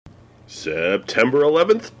September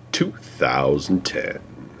 11th, 2010.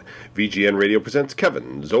 VGN Radio presents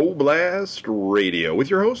Kevin's Oblast Radio with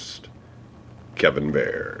your host, Kevin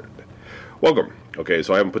Baird. Welcome. Okay,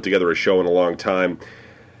 so I haven't put together a show in a long time.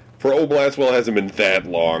 For Oblast, well, it hasn't been that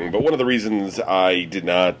long, but one of the reasons I did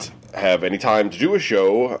not have any time to do a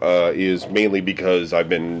show is mainly because I've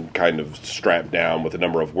been kind of strapped down with a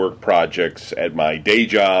number of work projects at my day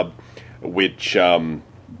job, which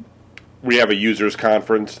we have a users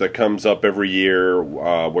conference that comes up every year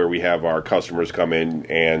where we have our customers come in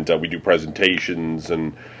and we do presentations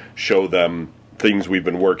and show them things we've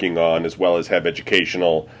been working on, as well as have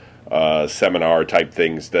educational seminar type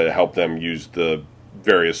things that help them use the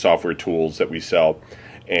various software tools that we sell.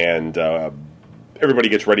 And everybody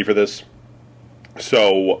gets ready for this.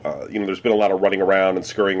 So, there's been a lot of running around and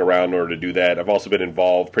scurrying around in order to do that. I've also been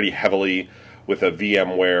involved pretty heavily with a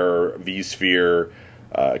VMware vSphere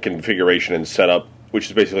configuration and setup, which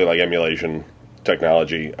is basically like emulation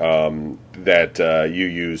technology that you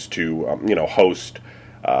use to, host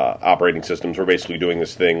operating systems. We're basically doing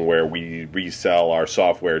this thing where we resell our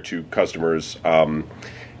software to customers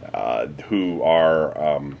who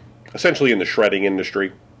are essentially in the shredding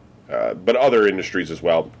industry, but other industries as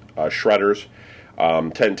well. Shredders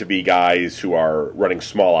tend to be guys who are running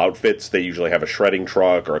small outfits. They usually have a shredding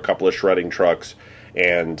truck or a couple of shredding trucks,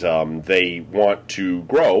 and they want to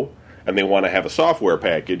grow, and they want to have a software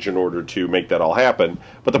package in order to make that all happen.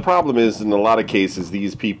 But the problem is, in a lot of cases,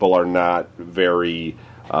 these people are not very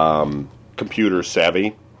computer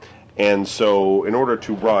savvy, and so in order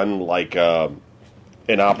to run like an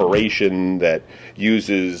operation that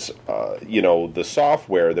uses, the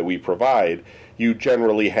software that we provide, you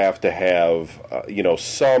generally have to have,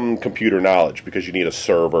 some computer knowledge, because you need a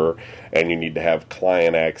server and you need to have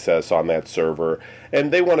client access on that server. And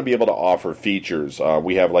they want to be able to offer features.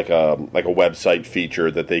 We have like a website feature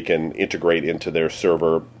that they can integrate into their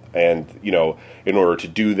server. And, in order to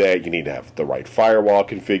do that, you need to have the right firewall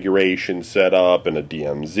configuration set up and a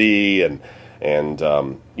DMZ. And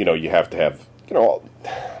you have to have,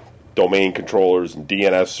 domain controllers and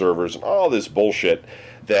DNS servers and all this bullshit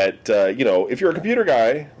that, if you're a computer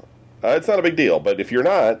guy, it's not a big deal. But if you're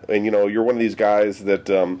not, and, you're one of these guys that,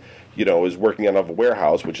 is working out of a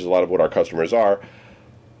warehouse, which is a lot of what our customers are,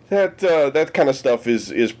 that kind of stuff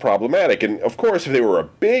is problematic. And, of course, if they were a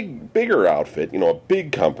bigger outfit, a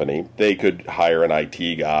big company, they could hire an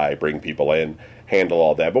IT guy, bring people in, handle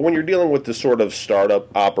all that. But when you're dealing with the sort of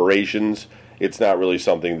startup operations, it's not really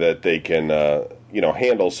something that they can,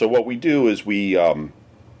 handle. So what we do is we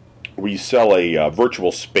sell a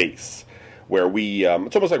virtual space where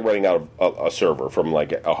it's almost like renting out a server from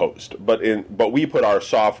like a host, but we put our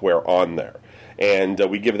software on there, and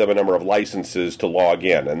we give them a number of licenses to log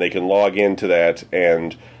in, and they can log into that,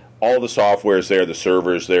 and all the software is there, the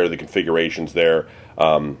server's there, the configuration's there,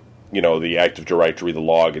 the Active Directory, the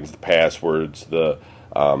logins, the passwords, the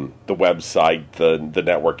website, the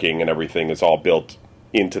networking, and everything is all built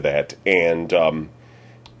into that, and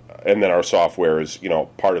then our software is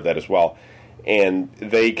part of that as well, and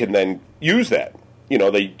they can then use that.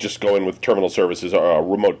 They just go in with terminal services or a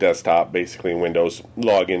remote desktop, basically in Windows,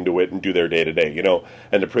 log into it and do their day to day.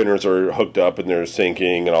 And the printers are hooked up and they're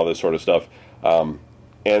syncing and all this sort of stuff,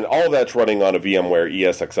 and all of that's running on a VMware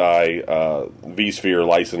ESXi vSphere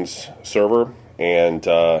license server, and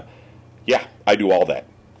I do all that.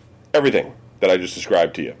 Everything that I just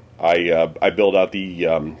described to you. I build out the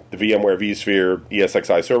VMware vSphere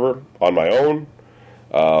ESXi server on my own.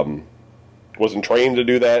 Wasn't trained to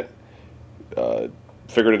do that.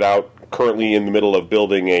 Figured it out. Currently in the middle of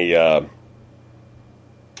building a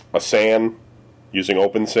SAN using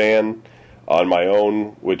OpenSAN on my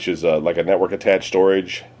own, which is like a network attached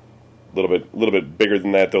storage. A little bit bigger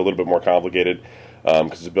than that, though, a little bit more complicated,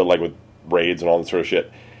 because it's built like with RAIDs and all that sort of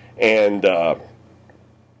shit. And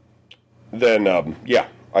then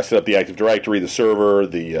I set up the Active Directory, the server,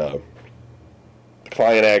 the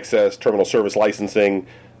client access, terminal service licensing,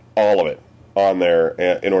 all of it on there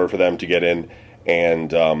in order for them to get in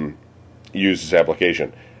and use this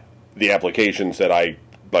application. The applications that I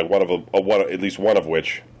like, at least one of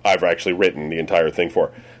which I've actually written the entire thing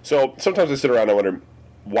for. So sometimes I sit around and wonder,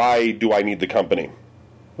 why do I need the company?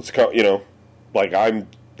 I'm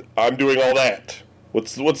doing all that.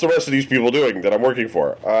 What's the rest of these people doing that I'm working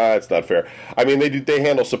for? It's not fair. I mean, they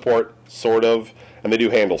handle support, sort of, and they do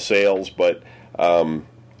handle sales, but I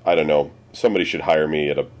don't know. Somebody should hire me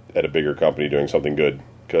at a bigger company doing something good,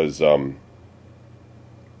 because I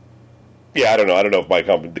don't know. I don't know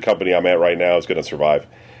if the company I'm at right now is going to survive.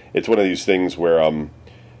 It's one of these things where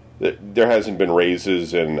there hasn't been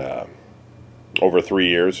raises in over 3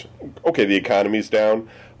 years. Okay, the economy's down,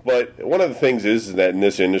 But one of the things is that in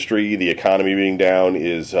this industry, the economy being down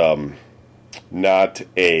is not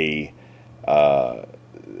a.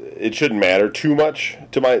 It shouldn't matter too much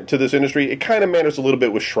to this industry. It kind of matters a little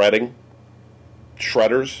bit with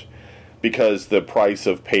shredders, because the price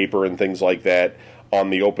of paper and things like that on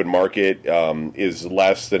the open market is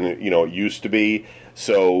less than it used to be.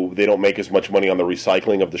 So they don't make as much money on the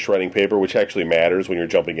recycling of the shredding paper, which actually matters when you're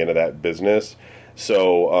jumping into that business.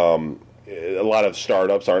 So a lot of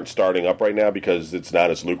startups aren't starting up right now because it's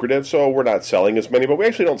not as lucrative. So we're not selling as many, but we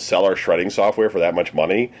actually don't sell our shredding software for that much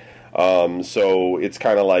money. So it's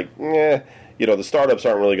kind of like, the startups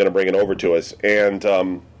aren't really going to bring it over to us.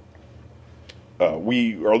 And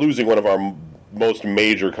we are losing one of our most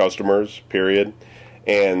major customers, period.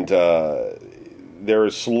 And they're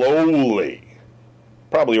slowly,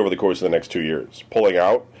 probably over the course of the next 2 years, pulling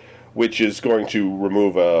out, which is going to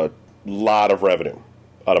remove a lot of revenue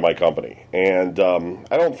out of my company. And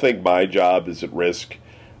I don't think my job is at risk,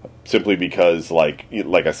 simply because, like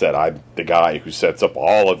I said, I'm the guy who sets up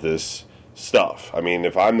all of this stuff. I mean,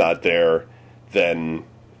 if I'm not there, then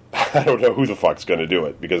I don't know who the fuck's going to do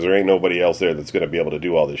it, because there ain't nobody else there that's going to be able to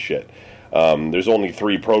do all this shit. There's only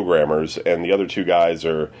 3 programmers, and the other 2 guys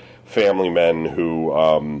are family men who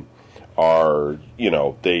are,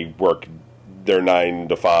 they work their 9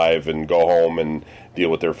 to 5 and go home and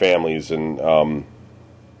deal with their families, and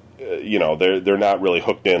they're not really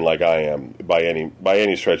hooked in like I am by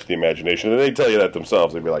any stretch of the imagination. And they tell you that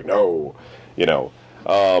themselves. They'd be like, no,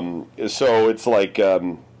 So it's like,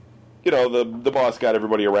 the boss got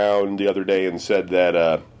everybody around the other day and said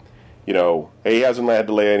that, he hasn't had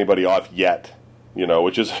to lay anybody off yet,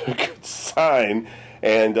 which is a good sign.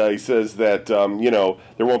 And he says that,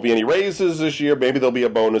 there won't be any raises this year. Maybe there'll be a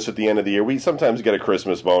bonus at the end of the year. We sometimes get a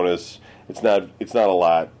Christmas bonus. It's not a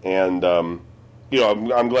lot. And,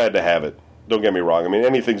 I'm glad to have it. Don't get me wrong. I mean,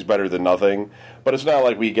 anything's better than nothing. But it's not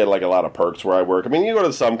like we get, like, a lot of perks where I work. I mean, you go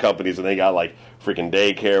to some companies and they got, like, freaking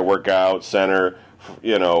daycare, workout center,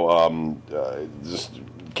 just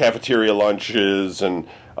cafeteria lunches, and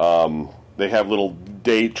they have little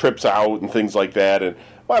day trips out and things like that. And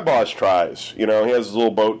my boss tries. He has this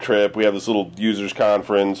little boat trip. We have this little users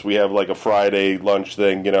conference. We have, like, a Friday lunch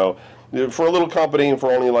thing, For a little company and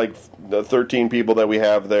for only, like, the 13 people that we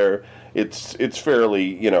have there, it's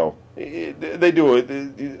fairly, they do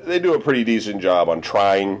a pretty decent job on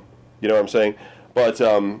trying, you know what I'm saying? But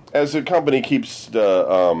as the company keeps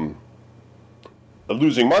losing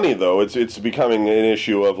money, though, it's becoming an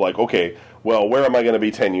issue of, like, okay, well, where am I going to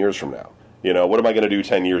be 10 years from now? What am I going to do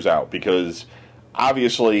 10 years out? Because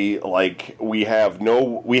obviously, like, we have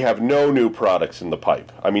no new products in the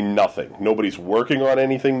pipe. I mean, nothing. Nobody's working on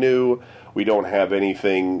anything new. We don't have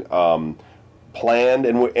anything planned,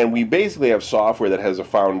 and we basically have software that has a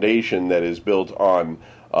foundation that is built on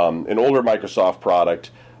an older Microsoft product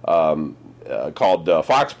called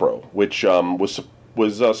FoxPro, which was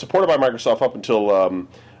supported by Microsoft up until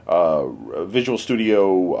Visual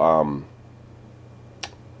Studio.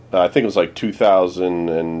 I think it was like 2000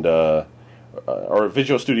 and or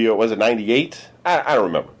Visual Studio, was it 98? I don't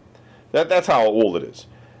remember. That's how old it is.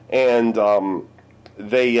 And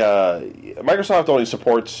Microsoft only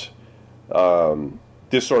supports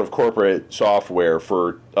this sort of corporate software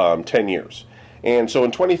for 10 years. And so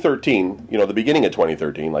in 2013, the beginning of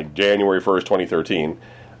 2013, like January 1st, 2013,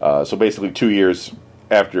 so basically 2 years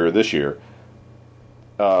after this year,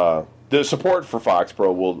 the support for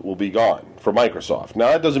FoxPro will be gone for Microsoft. Now,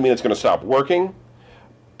 that doesn't mean it's going to stop working,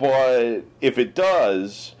 but if it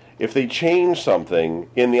does, if they change something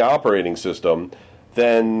in the operating system,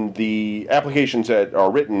 then the applications that are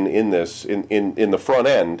written in this, in the front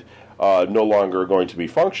end, no longer are going to be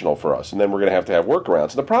functional for us, and then we're going to have workarounds.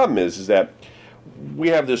 And the problem is that we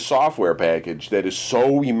have this software package that is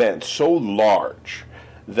so immense, so large,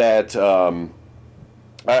 that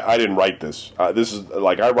I didn't write this. This is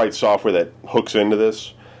like, I write software that hooks into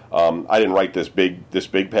this. I didn't write this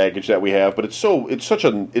big package that we have, but it's such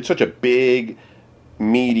a big,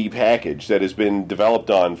 meaty package that has been developed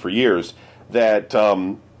on for years that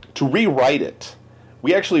to rewrite it,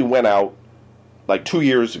 we actually went out like 2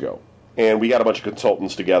 years ago, and we got a bunch of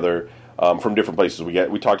consultants together from different places.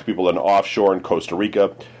 We talked to people in offshore in Costa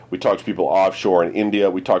Rica. We talked to people offshore in India.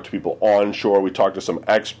 We talked to people onshore. We talked to some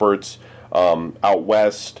experts out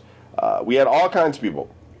west. We had all kinds of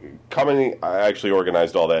people coming. I actually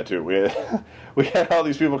organized all that too. We had all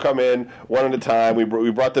these people come in one at a time.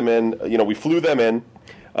 We brought them in. We flew them in.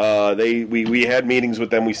 We had meetings with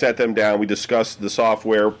them. We sat them down. We discussed the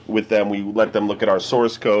software with them. We let them look at our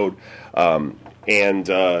source code, and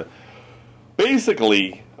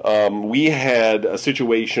basically we had a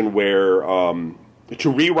situation where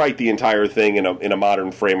to rewrite the entire thing in a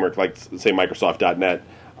modern framework like, say, Microsoft.net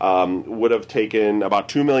would have taken about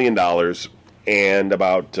 $2 million and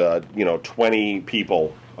about 20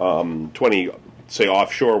 people, 20 say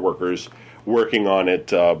offshore workers working on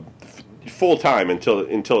it full time until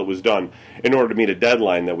it was done in order to meet a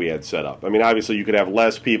deadline that we had set up. I mean, obviously you could have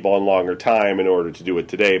less people and longer time in order to do it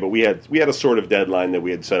today, but we had a sort of deadline that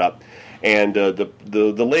we had set up, and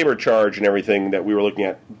the labor charge and everything that we were looking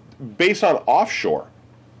at based on offshore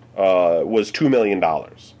was $2 million.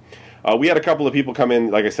 We had a couple of people come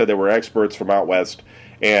in, like I said, that were experts from out west,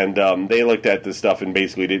 and they looked at this stuff and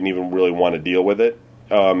basically didn't even really want to deal with it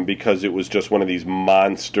because it was just one of these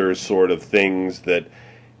monster sort of things that,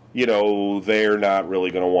 they're not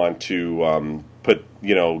really going to want to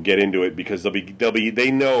get into it because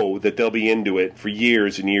they know that they'll be into it for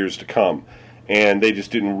years and years to come, and they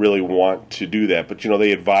just didn't really want to do that. But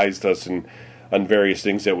they advised us on various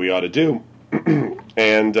things that we ought to do,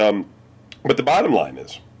 and but the bottom line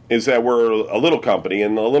is that we're a little company,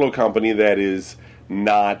 and a little company that is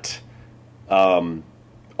not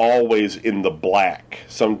always in the black.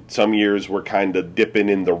 Some years we're kind of dipping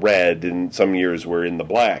in the red, and some years we're in the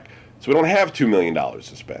black. So we don't have $2 million to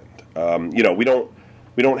spend.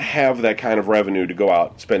 We don't have that kind of revenue to go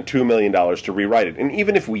out and spend $2 million to rewrite it. And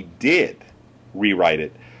even if we did rewrite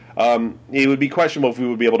it, it would be questionable if we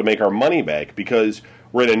would be able to make our money back because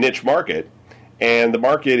we're in a niche market, and the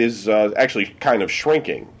market is actually kind of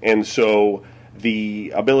shrinking. And so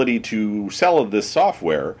the ability to sell this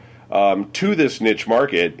software to this niche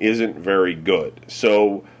market isn't very good.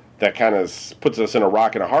 So that kind of puts us in a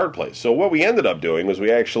rock and a hard place. So what we ended up doing was we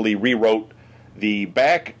actually rewrote the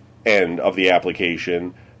back end of the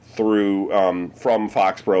application through from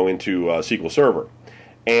FoxPro into SQL Server.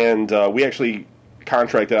 And we actually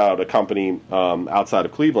contracted out a company outside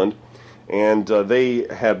of Cleveland, and they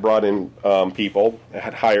had brought in people,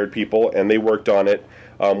 had hired people, and they worked on it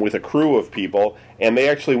with a crew of people, and they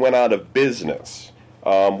actually went out of business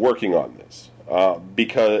working on this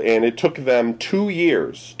and it took them 2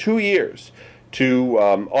 years to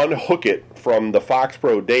unhook it from the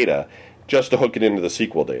FoxPro data just to hook it into the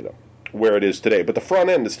SQL data where it is today. But the front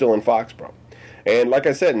end is still in FoxPro, and like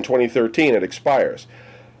I said, in 2013 it expires.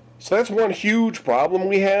 So that's one huge problem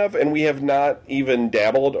we have, and we have not even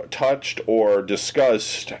dabbled, touched, or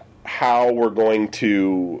discussed how we're going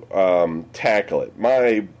to tackle it.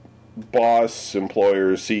 My boss,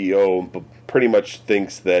 employer, CEO pretty much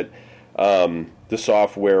thinks that the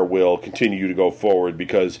software will continue to go forward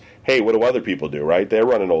because, hey, what do other people do, right? They're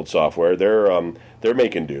running old software. They're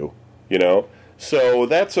making do, So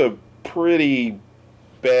that's a pretty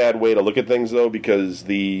bad way to look at things, though, because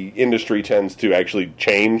the industry tends to actually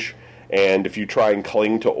change, and if you try and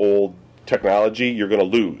cling to old technology, you're going to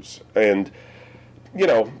lose. And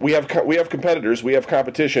we have competitors, we have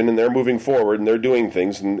competition, and they're moving forward and they're doing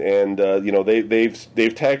things, and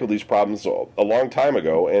they've tackled these problems a long time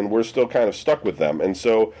ago, and we're still kind of stuck with them. And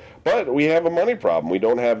so, but we have a money problem. We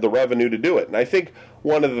don't have the revenue to do it. And I think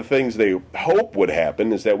one of the things they hope would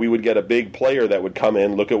happen is that we would get a big player that would come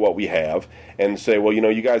in, look at what we have, and say, well,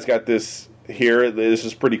 you guys got this here. This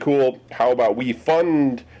is pretty cool. How about we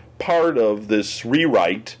fund part of this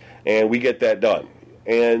rewrite and we get that done?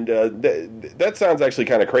 And that sounds actually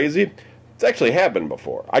kind of crazy. It's actually happened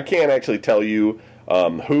before. I can't actually tell you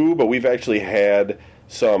who, but we've actually had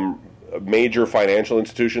some major financial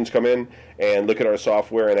institutions come in and look at our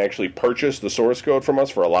software and actually purchase the source code from us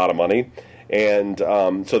for a lot of money. And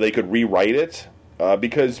so they could rewrite it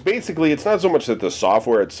because basically it's not so much that the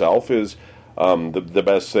software itself is the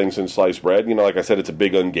best thing since sliced bread. Like I said, it's a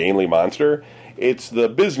big ungainly monster. It's the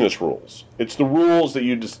business rules. It's the rules that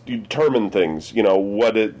you determine things,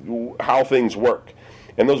 how things work.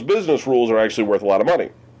 And those business rules are actually worth a lot of money.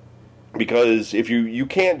 Because if you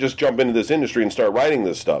can't just jump into this industry and start writing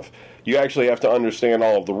this stuff. You actually have to understand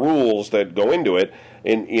all of the rules that go into it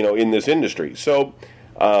in this industry. So,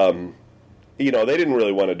 they didn't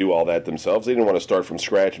really want to do all that themselves. They didn't want to start from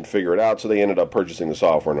scratch and figure it out, so they ended up purchasing the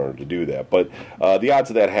software in order to do that. But the odds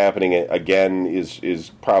of that happening again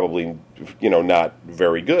is probably not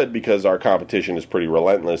very good because our competition is pretty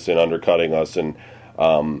relentless in undercutting us and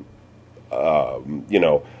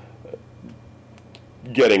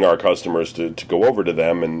getting our customers to go over to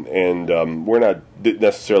them, and we're not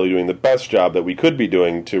necessarily doing the best job that we could be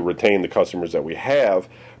doing to retain the customers that we have,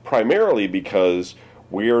 primarily because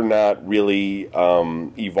we're not really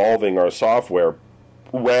evolving our software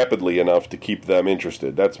rapidly enough to keep them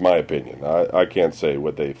interested. That's my opinion. I can't say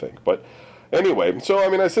what they think. But Anyway, so I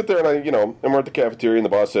mean, I sit there and and we're at the cafeteria, and the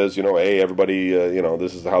boss says, hey, everybody,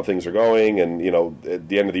 this is how things are going, and at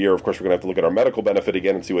the end of the year, of course, we're going to have to look at our medical benefit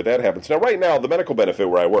again and see what that happens. Now, right now, the medical benefit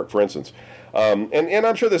where I work, for instance, and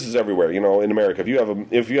I'm sure this is everywhere, in America,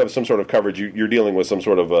 if you have some sort of coverage, you're dealing with some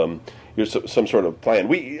sort of some sort of plan.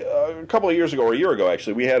 We a couple of years ago, or a year ago,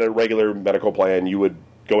 actually, we had a regular medical plan. You would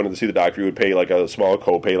go in to see the doctor, you would pay like a small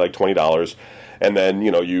copay, like $20, and then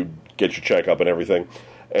you'd get your checkup and everything.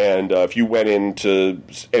 And if you went into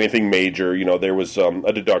anything major, there was a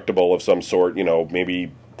deductible of some sort, maybe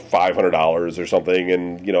 $500 or something.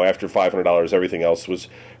 And, after $500, everything else was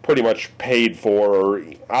pretty much paid for. Or,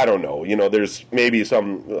 I don't know. There's maybe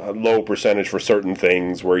some low percentage for certain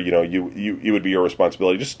things where, you would be your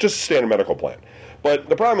responsibility. Just standard medical plan. But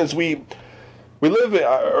the problem is we live,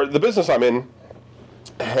 or the business I'm in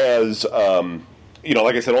has...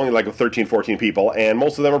 like I said, only like 13, 14 people, and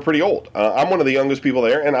most of them are pretty old. I'm one of the youngest people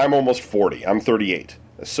there, and I'm almost 40. I'm 38.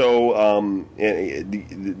 So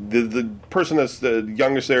the person that's the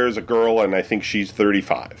youngest there is a girl, and I think she's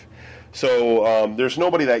 35. So there's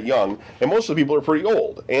nobody that young, and most of the people are pretty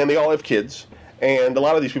old, and they all have kids, and a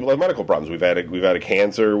lot of these people have medical problems. We've had a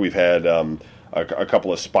cancer, we've had a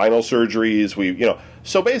couple of spinal surgeries.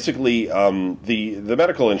 So basically, the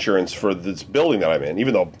medical insurance for this building that I'm in,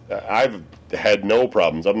 even though I've had no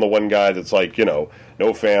problems, I'm the one guy that's like, no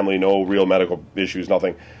family, no real medical issues,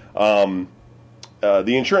 nothing. The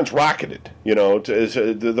insurance rocketed,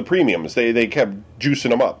 the premiums. They kept juicing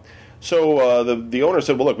them up. So the owner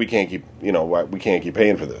said, "Well, look, we can't keep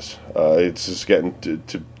paying for this. It's just getting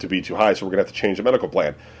to be too high. So we're gonna have to change the medical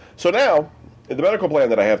plan." So now, the medical plan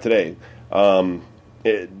that I have today.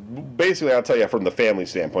 Basically, I'll tell you from the family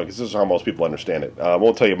standpoint, because this is how most people understand it. I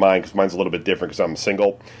won't tell you mine, because mine's a little bit different, because I'm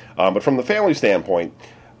single. But from the family standpoint,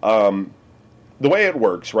 the way it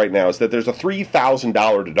works right now is that there's a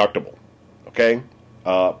 $3,000 deductible, okay,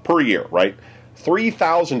 per year, right?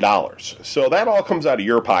 $3,000. So that all comes out of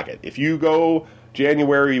your pocket. If you go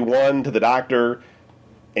January 1 to the doctor,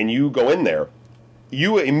 and you go in there,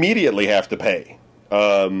 you immediately have to pay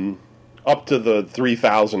up to the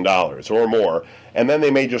 $3,000 or more, and then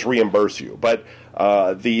they may just reimburse you. But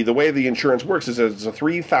the way the insurance works is that it's a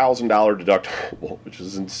 $3,000 deductible, which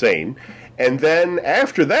is insane. And then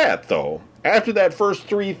after that, though, after that first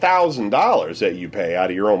 $3,000 that you pay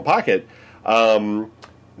out of your own pocket,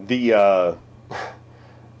 the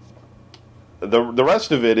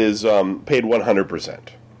rest of it is paid 100%.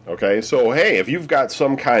 Okay, so hey, if you've got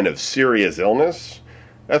some kind of serious illness,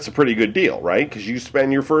 that's a pretty good deal, right? Because you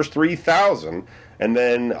spend your first $3,000, and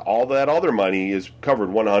then all that other money is covered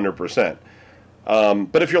 100%.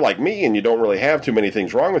 But if you're like me and you don't really have too many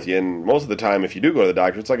things wrong with you, and most of the time if you do go to the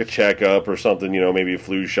doctor, it's like a checkup or something, maybe a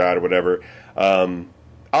flu shot or whatever.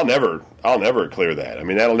 I'll never clear that. I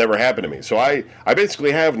mean, that'll never happen to me. So I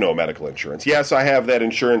basically have no medical insurance. Yes, I have that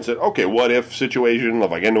insurance that, okay, what if situation,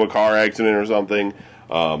 if I get into a car accident or something,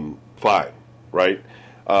 fine, right?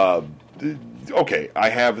 Okay, I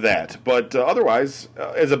have that, but otherwise,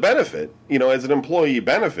 as a benefit, as an employee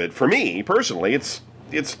benefit, for me personally, it's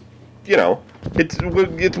what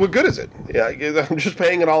good is it? Yeah, I'm just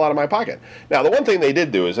paying it all out of my pocket. Now, the one thing they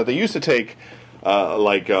did do is that they used to take I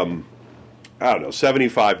don't know,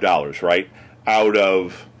 $75, right, out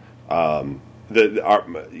of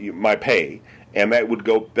my pay, and that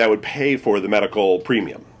would pay for the medical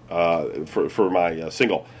premium for my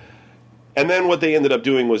single. And then what they ended up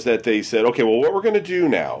doing was that they said, okay, well, what we're going to do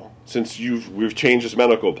now, since we've changed this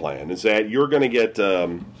medical plan, is that you're going to get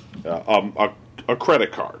a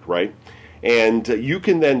credit card, right? And you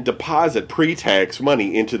can then deposit pre-tax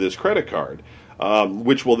money into this credit card,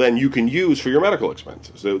 which will then you can use for your medical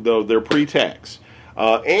expenses. They're pre-tax.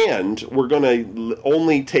 And we're going to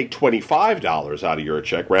only take $25 out of your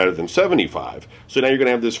check rather than $75. So now you're going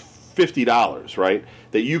to have this $50, right?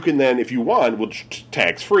 That you can then, if you want, which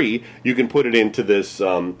tax-free, you can put it into this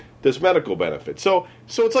this medical benefit. So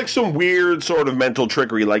it's like some weird sort of mental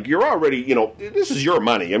trickery. Like, you're already, this is your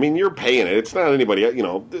money. I mean, you're paying it. It's not anybody,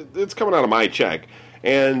 it's coming out of my check.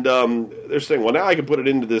 And they're saying, well, now I can put it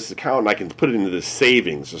into this account, and I can put it into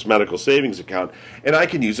this medical savings account, and I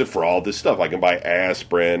can use it for all this stuff. I can buy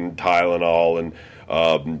aspirin, Tylenol,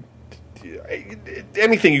 and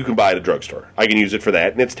anything you can buy at a drugstore. I can use it for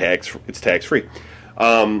that, and it's tax-free.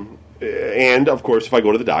 And, of course, if I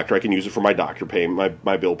go to the doctor, I can use it for my doctor pay,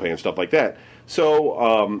 my bill pay, and stuff like that.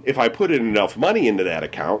 So if I put in enough money into that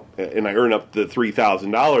account, and I earn up the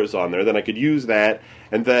 $3,000 on there, then I could use that,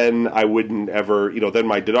 and then I wouldn't ever, then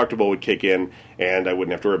my deductible would kick in, and I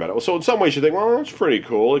wouldn't have to worry about it. So in some ways you think, well, that's pretty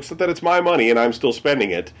cool, except that it's my money, and I'm still spending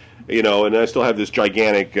it, and I still have this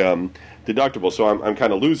gigantic deductible, so I'm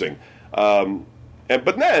kind of losing.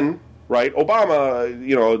 But then, right,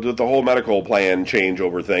 Obama, the whole medical plan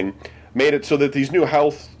changeover thing made it so that these new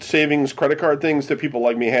health savings credit card things that people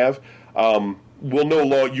like me have you will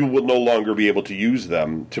no longer be able to use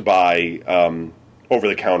them to buy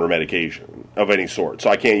over-the-counter medication of any sort. So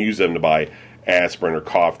I can't use them to buy aspirin or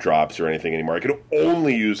cough drops or anything anymore. I can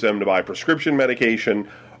only use them to buy prescription medication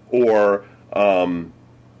or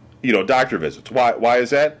doctor visits. Why is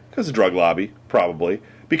that? Because the drug lobby, probably.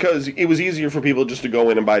 Because it was easier for people just to go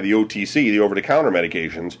in and buy the OTC, the over-the-counter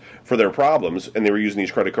medications, for their problems, and they were using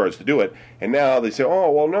these credit cards to do it. And now they say, oh,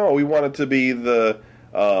 well, no, we want it to be the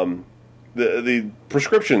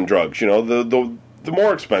prescription drugs, the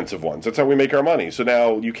more expensive ones. That's how we make our money. So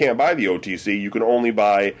now you can't buy the OTC. You can only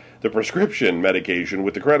buy the prescription medication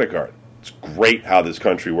with the credit card. It's great how this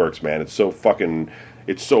country works, man. It's so fucking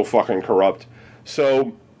corrupt.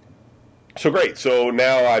 So great. So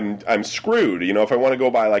now I'm screwed. If I want to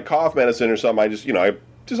go buy like cough medicine or something, I just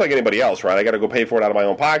like anybody else, right? I got to go pay for it out of my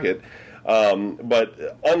own pocket.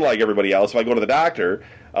 But unlike everybody else, if I go to the doctor,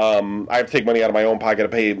 I have to take money out of my own pocket to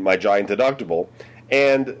pay my giant deductible.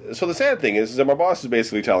 And so the sad thing is that my boss is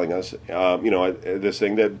basically telling us, this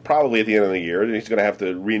thing that probably at the end of the year he's going to have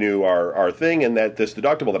to renew our thing, and that this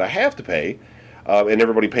deductible that I have to pay, and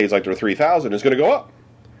everybody pays like their $3,000, is going to go up.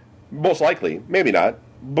 Most likely, maybe not,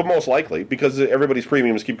 but most likely, because everybody's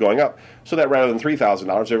premiums keep going up. So that rather than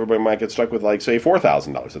 $3,000, everybody might get stuck with like say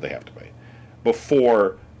 $4,000 that they have to pay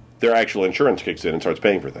before their actual insurance kicks in and starts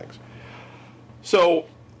paying for things. So,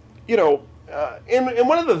 and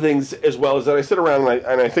one of the things as well is that I sit around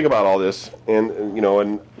and I think about all this, and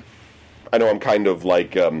I know I'm kind of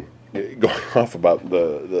like going off about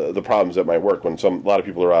the problems at my work when a lot of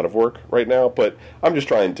people are out of work right now, but I'm just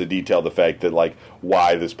trying to detail the fact that like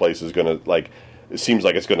why this place is going to it seems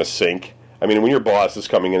like it's going to sink. I mean, when your boss is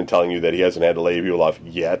coming in and telling you that he hasn't had to lay people off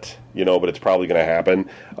yet, but it's probably going to happen,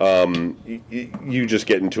 you just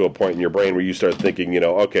get into a point in your brain where you start thinking,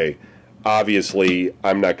 okay, obviously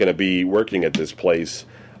I'm not going to be working at this place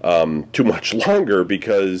too much longer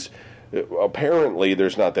because apparently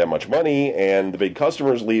there's not that much money and the big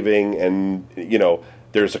customer's leaving and,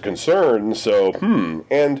 there's a concern. So,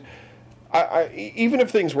 and I even if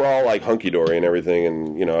things were all like hunky-dory and everything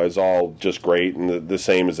and, it's all just great and the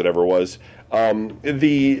same as it ever was,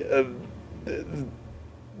 the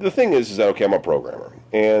thing is that, okay, I'm a programmer.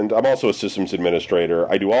 And I'm also a systems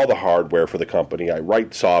administrator. I do all the hardware for the company. I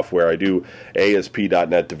write software. I do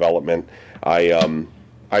ASP.NET development. I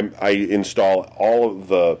install all of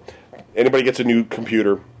the... Anybody gets a new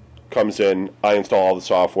computer, comes in, I install all the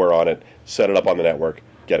software on it, set it up on the network,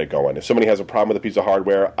 get it going. If somebody has a problem with a piece of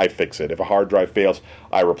hardware, I fix it. If a hard drive fails,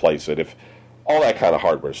 I replace it. If all that kind of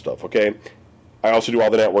hardware stuff, okay? I also do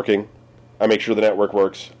all the networking. I make sure the network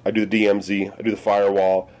works. I do the DMZ. I do the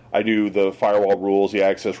firewall. I do the firewall rules, the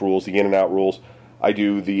access rules, the in and out rules. I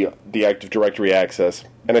do the Active Directory access,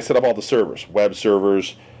 and I set up all the servers, web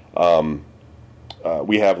servers.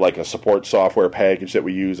 We have like a support software package that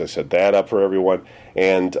we use. I set that up for everyone,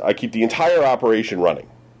 and I keep the entire operation running,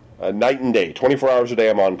 night and day, 24 hours a day.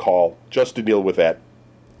 I'm on call just to deal with that,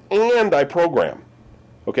 and I program,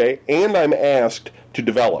 okay, and I'm asked to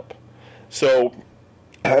develop. So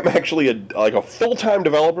I'm actually a full-time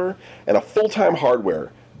developer and a full-time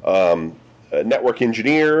hardware network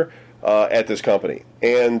engineer at this company.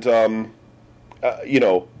 And,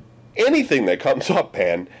 anything that comes up,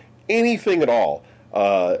 man, anything at all,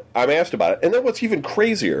 I'm asked about it. And then what's even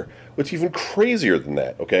crazier than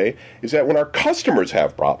that, okay, is that when our customers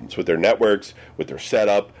have problems with their networks, with their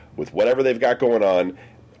setup, with whatever they've got going on,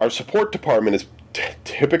 our support department is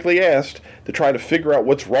typically asked to try to figure out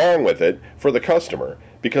what's wrong with it for the customer.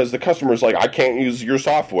 Because the customer's like, I can't use your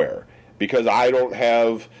software because I don't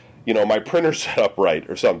have, my printer set up right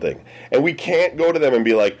or something. And we can't go to them and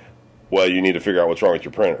be like, well, you need to figure out what's wrong with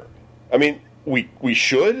your printer. I mean, we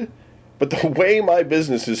should, but the way my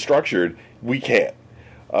business is structured, we can't.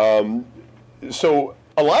 So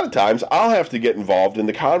a lot of times I'll have to get involved in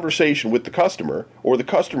the conversation with the customer or the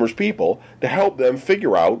customer's people to help them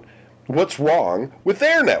figure out what's wrong with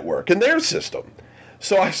their network and their system.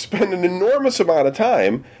 So I spend an enormous amount of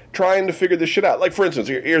time trying to figure this shit out. Like, for instance,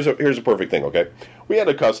 here's a perfect thing, okay? We had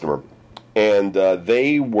a customer, and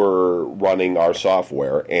they were running our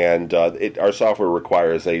software, and our software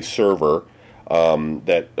requires a server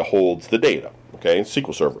that holds the data, okay?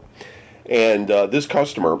 SQL Server. And this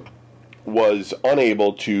customer was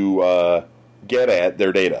unable to get at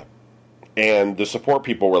their data. And the support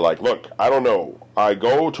people were like, look, I don't know. I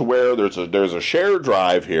go to where there's a shared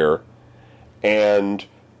drive here, and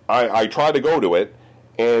I try to go to it,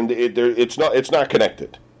 and it's not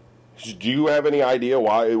connected. do you have any idea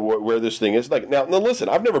where this thing is? Like, now, listen,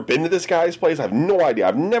 I've never been to this guy's place. I have no idea.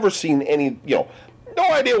 I've never seen any, no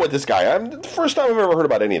idea what this guy, the first time I've ever heard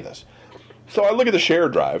about any of this. So I look at the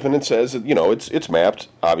shared drive, and it says, it's mapped,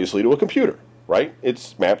 obviously, to a computer, right?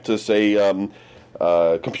 It's mapped to, say,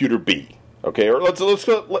 computer B, okay? Or let's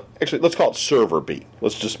call it server B.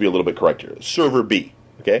 Let's just be a little bit correct here. Server B,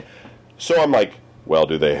 okay? So I'm like, well,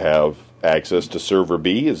 do they have access to server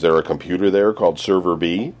B? Is there a computer there called server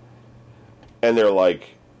B? And they're like,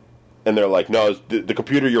 no, the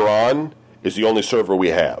computer you're on is the only server we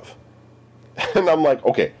have. And I'm like,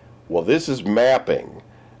 okay, well, this is mapping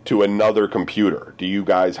to another computer. Do you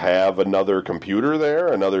guys have another computer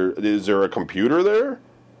there? Is there a computer there?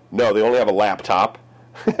 No, they only have a laptop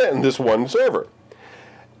and this one server.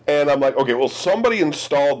 And I'm like, okay, well, somebody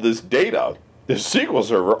installed this SQL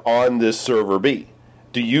server on this server B.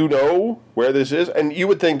 Do you know where this is? And you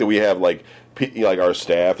would think that we have like our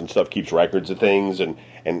staff and stuff keeps records of things and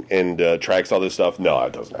tracks all this stuff. No,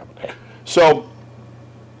 it doesn't happen. So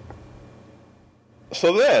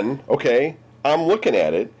then, okay, I'm looking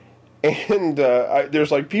at it, and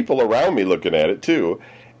there's like people around me looking at it too.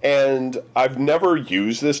 And I've never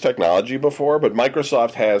used this technology before, but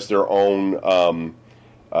Microsoft has their own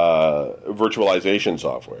virtualization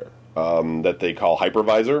software that they call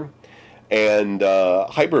Hypervisor. And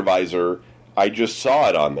Hypervisor, I just saw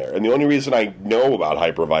it on there. And the only reason I know about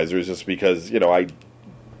Hypervisor is just because, I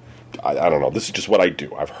don't know. This is just what I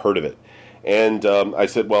do. I've heard of it. And I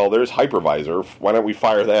said, well, there's Hypervisor. Why don't we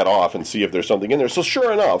fire that off and see if there's something in there? So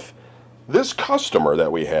sure enough, this customer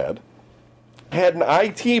that we had an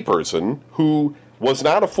IT person who was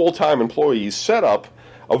not a full-time employee set up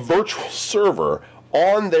a virtual server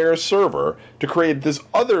on their server to create this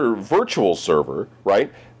other virtual server, right,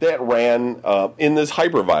 that ran in this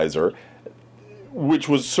hypervisor, which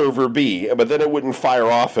was server B, but then it wouldn't fire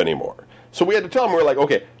off anymore. So we had to tell him, we were like,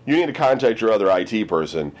 okay, you need to contact your other IT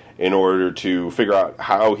person in order to figure out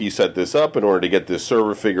how he set this up, in order to get this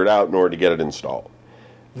server figured out, in order to get it installed.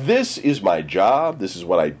 This is my job. This is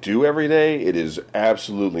what I do every day. It is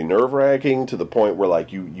absolutely nerve-wracking to the point where,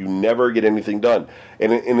 like, you never get anything done.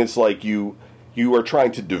 And it's like you are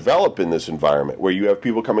trying to develop in this environment where you have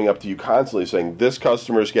people coming up to you constantly saying, this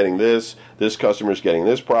customer's getting this customer's getting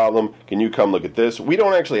this problem, can you come look at this? We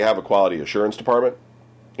don't actually have a quality assurance department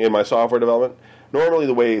in my software development. Normally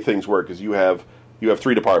the way things work is you have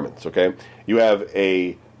three departments, okay? You have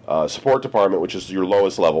a support department, which is your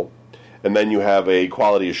lowest level. And then you have a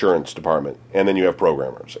quality assurance department, and then you have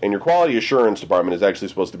programmers. And your quality assurance department is actually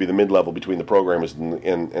supposed to be the mid-level between the programmers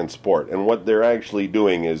and support. And what they're actually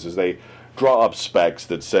doing is they draw up specs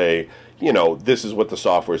that say, this is what the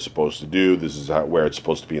software is supposed to do, this is where it's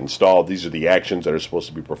supposed to be installed, these are the actions that are supposed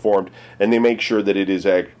to be performed, and they make sure that it is,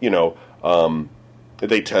 they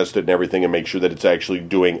test it and everything and make sure that it's actually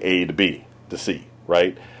doing A to B to C,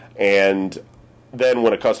 right? And then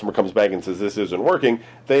when a customer comes back and says this isn't working,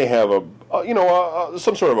 they have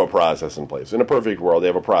some sort of a process in place. In a perfect world, they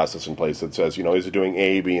have a process in place that says, is it doing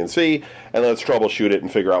A, B, and C, and let's troubleshoot it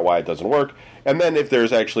and figure out why it doesn't work. And then if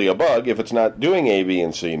there's actually a bug, if it's not doing A, B,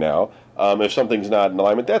 and C now, if something's not in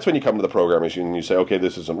alignment, that's when you come to the programmers and you say, okay,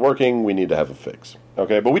 this isn't working, we need to have a fix.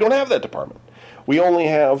 Okay, but we don't have that department. We only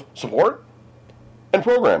have support and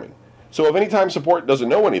programming. So if any time support doesn't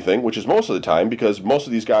know anything, which is most of the time, because most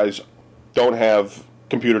of these guys don't have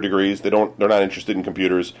computer degrees, they're not interested in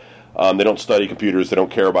computers, they don't study computers, they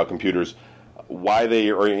don't care about computers. Why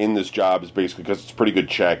they are in this job is basically because it's a pretty good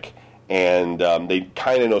check, and they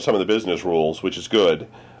kind of know some of the business rules, which is good,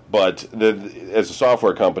 but as a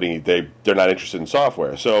software company, they're not interested in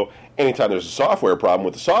software. So anytime there's a software problem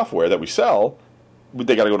with the software that we sell,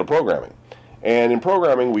 they got to go to programming. And in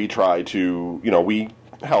programming, we try to, we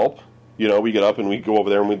help. We get up and we go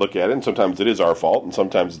over there and we look at it, and sometimes it is our fault, and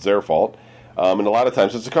sometimes it's their fault, and a lot of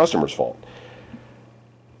times it's the customer's fault.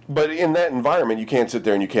 But in that environment, you can't sit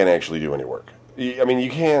there and you can't actually do any work.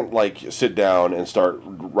 You can't, sit down and start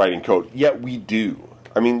writing code. Yet we do.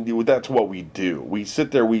 That's what we do. We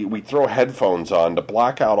sit there, we throw headphones on to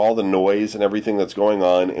block out all the noise and everything that's going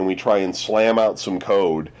on, and we try and slam out some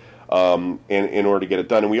code in order to get it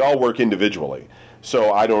done. And we all work individually.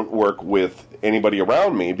 So I don't work with anybody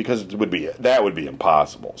around me because that would be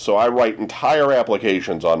impossible. So I write entire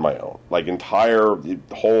applications on my own,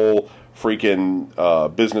 whole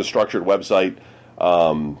freaking business structured website.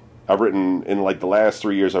 I've written in the last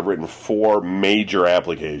 3 years. I've written 4 major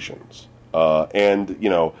applications, and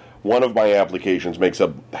one of my applications makes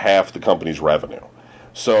up half the company's revenue.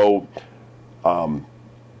 So, and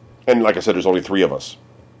like I said, there's only 3 of us.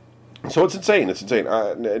 So it's insane.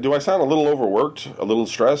 Do I sound a little overworked, a little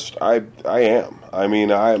stressed? I am. I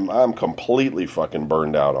mean, I'm completely fucking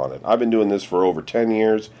burned out on it. I've been doing this for over 10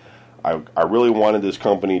 years. I really wanted this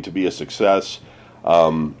company to be a success,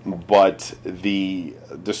 but the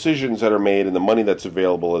decisions that are made and the money that's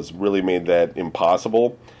available has really made that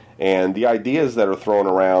impossible. And the ideas that are thrown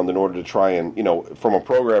around in order to try and, from a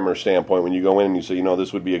programmer standpoint, when you go in and you say,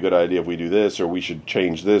 this would be a good idea if we do this, or we should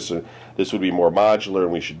change this, or this would be more modular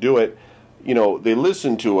and we should do it, they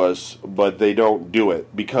listen to us, but they don't do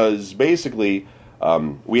it. Because basically,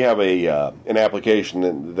 we have an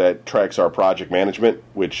application that tracks our project management,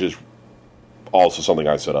 which is also something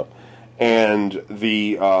I set up. And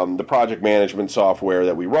the project management software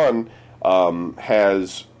that we run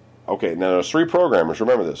has... Okay, now there's 3 programmers,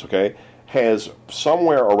 remember this, okay? Has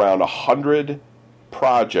somewhere around 100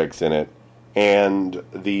 projects in it, and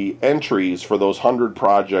the entries for those 100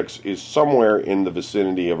 projects is somewhere in the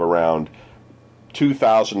vicinity of around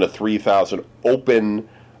 2,000 to 3,000 open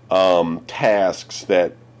tasks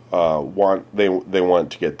that they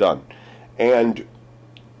want to get done. And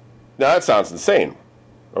now that sounds insane,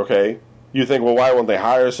 okay? You think, well, why won't they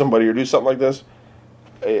hire somebody or do something like this?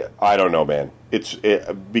 I don't know, man. It's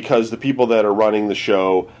because the people that are running the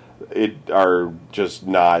show are just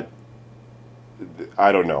not.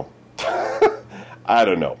 I don't know. I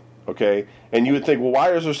don't know. Okay, and you would think, well,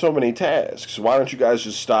 why is there so many tasks? Why don't you guys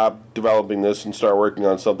just stop developing this and start working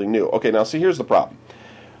on something new? Okay, now see, here's the problem.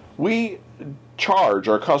 We charge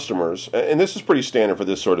our customers, and this is pretty standard for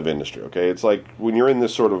this sort of industry. Okay, it's like when you're in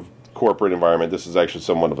this sort of corporate environment, this is actually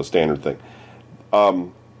somewhat of a standard thing.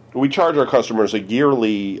 We charge our customers a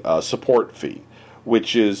yearly support fee,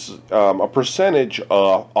 which is a percentage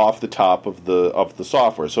off the top of the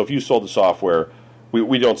software. So if you sold the software,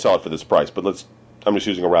 we don't sell it for this price, but I'm just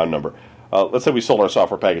using a round number. Let's say we sold our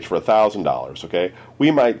software package for $1,000. Okay,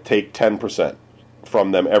 we might take 10%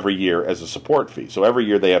 from them every year as a support fee. So every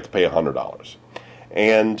year they have to pay $100,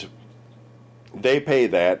 and they pay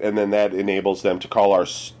that, and then that enables them to call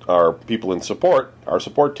our people in support, our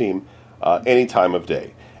support team, any time of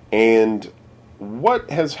day. And what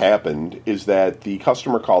has happened is that the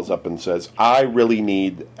customer calls up and says, I really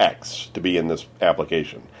need X to be in this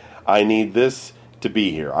application. I need this to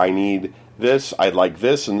be here. I need this. I'd like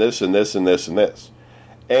this and this and this and this and this.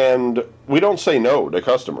 And we don't say no to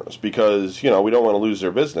customers because, we don't want to lose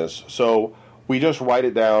their business. So we just write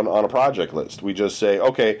it down on a project list. We just say,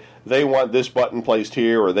 okay, they want this button placed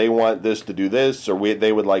here, or they want this to do this, or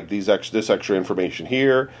they would like this extra information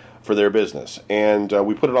here for their business. And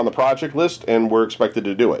we put it on the project list, and we're expected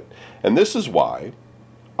to do it. And this is why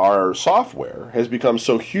our software has become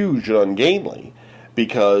so huge and ungainly,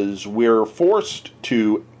 because we're forced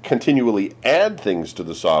to continually add things to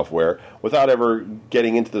the software without ever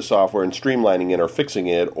getting into the software and streamlining it or fixing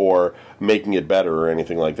it or making it better or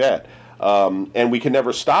anything like that. And we can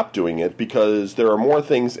never stop doing it because there are more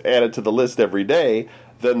things added to the list every day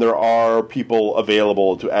than there are people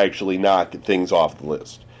available to actually knock things off the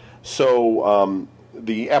list. So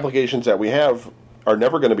the applications that we have are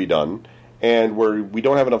never going to be done, and we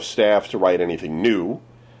don't have enough staff to write anything new.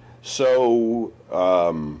 So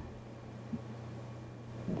can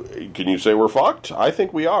you say we're fucked? I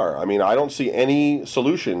think we are. I mean, I don't see any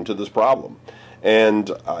solution to this problem.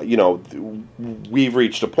 And, we've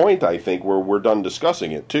reached a point, I think, where we're done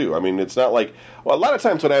discussing it, too. I mean, it's not like... Well, a lot of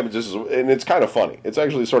times what happens is... And it's kind of funny. It's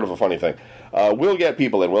actually sort of a funny thing. We'll get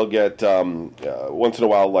people in. We'll get... once in a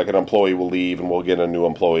while, like, an employee will leave, and we'll get a new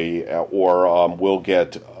employee. Or we'll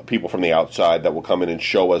get people from the outside that will come in and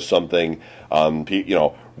show us something.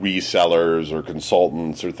 Resellers or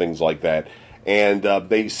consultants or things like that. And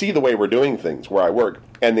they see the way we're doing things where I work.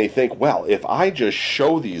 And they think, well, if I just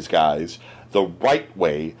show these guys the right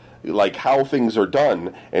way, like how things are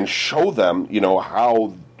done, and show them,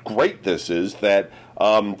 how great this is, that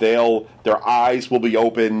their eyes will be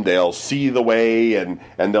open, they'll see the way, and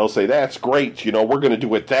they'll say, that's great, we're going to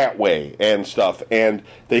do it that way, and stuff. And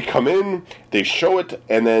they come in, they show it,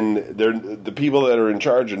 and then the people that are in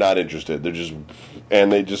charge are not interested. They're just,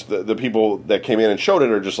 and they just, the people that came in and showed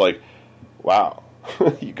it are just like, wow,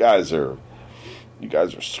 you guys are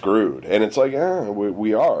screwed. And it's like,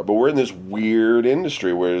 we are. But we're in this weird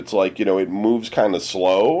industry where it's like, it moves kind of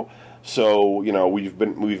slow. So,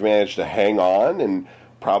 we've managed to hang on, and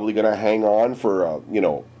probably going to hang on for,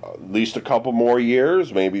 at least a couple more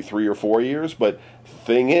years, maybe 3 or 4 years. But the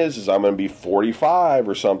thing is I'm going to be 45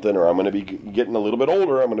 or something, or I'm going to be getting a little bit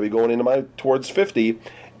older. I'm going to be going into towards 50.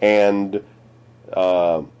 And,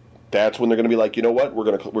 that's when they're going to be like, you know what? We're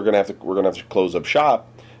going to have to close up shop,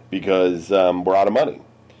 because we're out of money.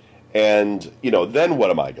 And, then what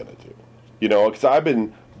am I going to do? Because I've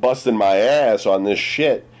been busting my ass on this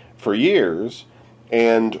shit for years,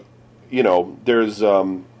 and, I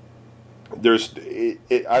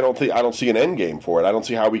don't see an end game for it. I don't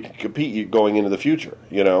see how we can compete going into the future.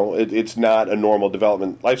 It's not a normal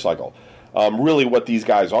development life cycle. Really, what these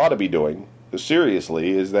guys ought to be doing,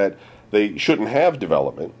 seriously, is that they shouldn't have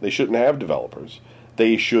development. They shouldn't have developers.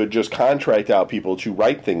 They should just contract out people to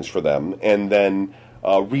write things for them and then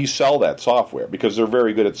resell that software, because they're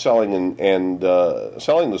very good at selling and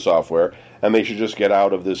selling the software. And they should just get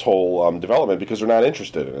out of this whole development because they're not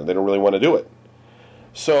interested in it. They don't really want to do it.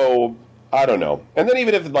 So I don't know. And then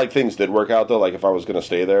even if things did work out, though, like if I was going to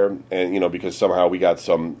stay there, and because somehow we got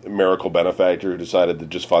some miracle benefactor who decided to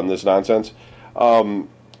just fund this nonsense, the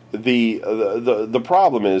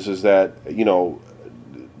problem is that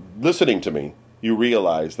listening to me, you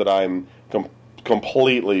realize that I'm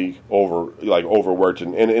completely overworked,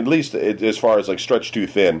 and at least as far as stretched too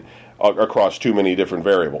thin across too many different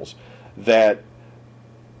variables, that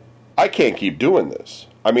I can't keep doing this.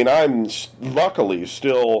 I mean, I'm luckily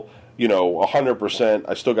still 100%.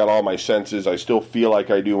 I still got all my senses. I still feel like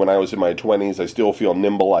I do when I was in my 20s. I still feel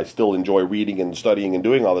nimble. I still enjoy reading and studying and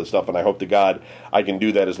doing all this stuff, and I hope to God I can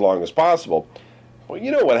do that as long as possible. Well,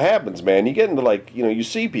 you know what happens, man? You get into you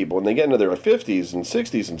see people, and they get into their 50s and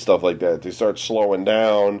 60s and stuff like that. They start slowing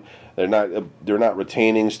down. They're not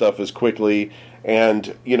retaining stuff as quickly.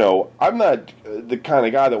 And, I'm not the kind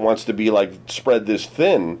of guy that wants to be spread this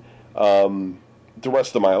thin the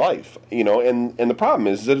rest of my life, and the problem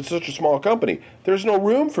is that it's such a small company. There's no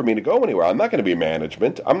room for me to go anywhere. I'm not going to be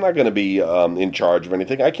management. I'm not going to be in charge of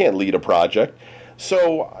anything. I can't lead a project.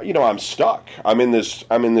 So, I'm stuck. I'm in this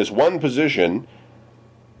one position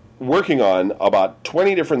working on about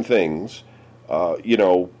 20 different things,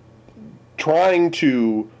 trying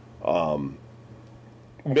to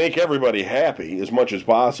make everybody happy as much as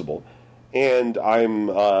possible, and I'm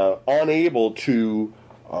unable to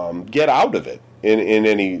get out of it in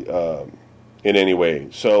any way.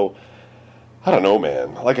 So I don't know,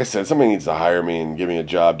 man. Like I said, somebody needs to hire me and give me a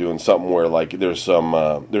job doing something where there's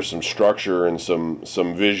some structure and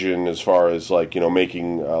some vision as far as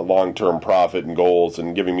making long-term profit and goals,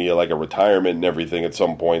 and giving me a retirement and everything at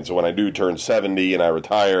some point. So when I do turn 70 and I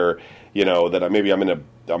retire, that maybe I'm in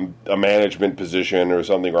a management position or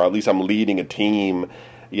something, or at least I'm leading a team,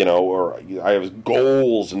 or I have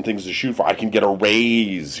goals and things to shoot for. I can get a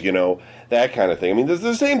raise, that kind of thing. I mean, there's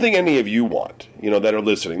the same thing any of you want, that are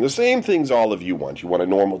listening. The same things all of you want. You want a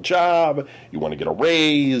normal job. You want to get a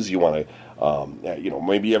raise. You want to,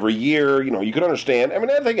 maybe every year, you can understand. I mean,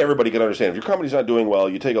 I think everybody can understand. If your company's not doing well,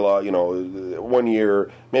 you take a lot, 1 year,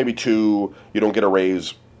 maybe 2, you don't get a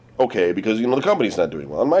raise. Okay, because, the company's not doing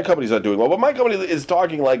well. And my company's not doing well. But my company is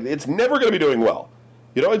talking like it's never going to be doing well.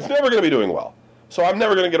 It's never going to be doing well. So I'm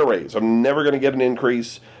never going to get a raise. I'm never going to get an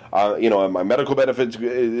increase. My medical benefits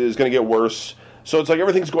is going to get worse. So it's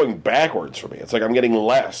everything's going backwards for me. It's I'm getting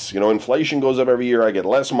less. Inflation goes up every year. I get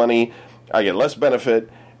less money. I get less benefit.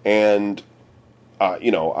 And,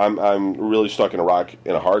 I'm really stuck in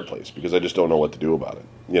a hard place because I just don't know what to do about it.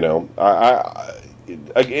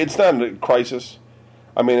 It's not a crisis.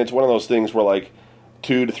 I mean, it's one of those things where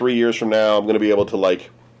 2 to 3 years from now, I'm going to be able to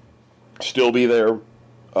still be there.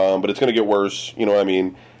 But it's going to get worse. I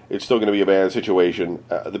mean, it's still going to be a bad situation.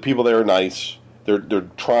 The people there are nice. They're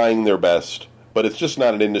trying their best, but it's just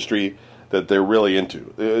not an industry that they're really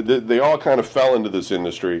into. They all kind of fell into this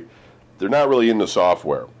industry. They're not really into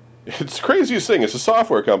software. It's the craziest thing. It's a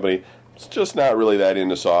software company. It's just not really that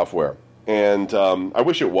into software. And I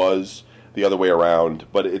wish it was the other way around,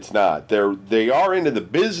 but it's not. They are into the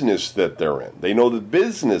business that they're in. They know the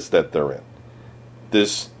business that they're in.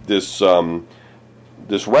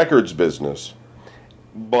 This records business,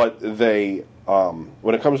 but they,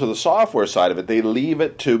 when it comes to the software side of it, they leave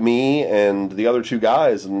it to me and the other 2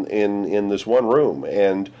 guys in this one room,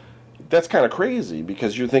 and that's kind of crazy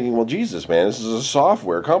because you're thinking, well, Jesus, man, this is a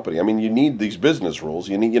software company. I mean, you need these business rules.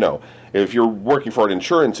 You need, if you're working for an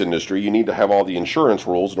insurance industry, you need to have all the insurance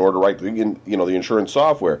rules in order to write the insurance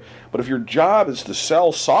software. But if your job is to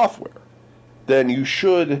sell software, then you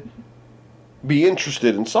should be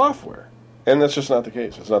interested in software. And that's just not the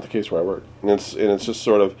case. It's not the case where I work. And it's just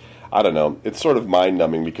sort of, I don't know, it's sort of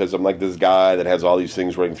mind-numbing because I'm this guy that has all these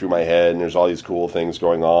things running through my head, and there's all these cool things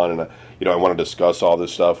going on, and I want to discuss all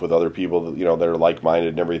this stuff with other people that, that are like-minded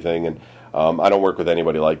and everything, and I don't work with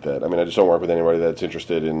anybody like that. I mean, I just don't work with anybody that's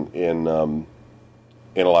interested in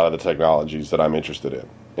a lot of the technologies that I'm interested in.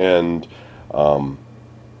 And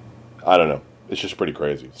I don't know. It's just pretty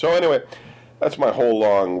crazy. So anyway, that's my whole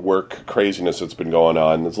long work craziness that's been going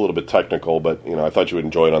on. It's a little bit technical, but I thought you would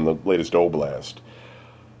enjoy it on the latest Oblast.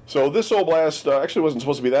 So this Oblast actually wasn't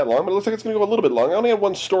supposed to be that long, but it looks like it's going to go a little bit long. I only had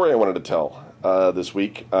one story I wanted to tell. this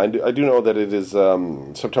week. I do know that it is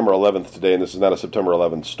September 11th today, and this is not a September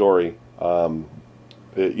 11th story.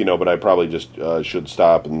 But I probably just should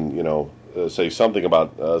stop and say something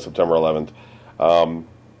about September 11th.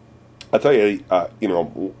 I'll tell you,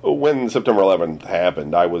 when September 11th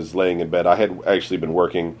happened, I was laying in bed. I had actually been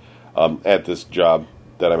working at this job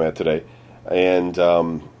that I'm at today, and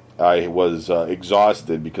I was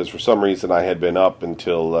exhausted because for some reason I had been up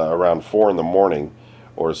until around 4 in the morning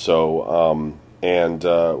or so, and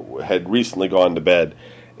had recently gone to bed.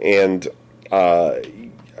 And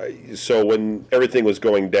so when everything was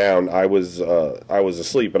going down, I was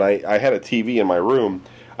asleep, and I had a TV in my room.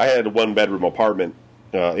 I had a one-bedroom apartment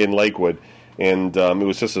in Lakewood, and it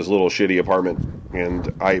was just this little shitty apartment.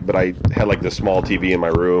 But I had like this small TV in my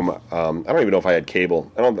room. I don't even know if I had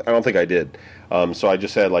cable. I don't think I did. So I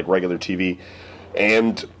just had like regular TV,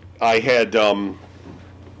 and I had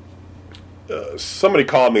somebody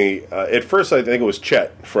called me. At first, I think it was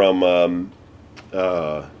Chet from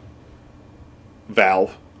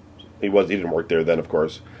Valve. He didn't work there then, of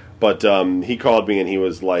course, but he called me and he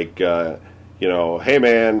was like, hey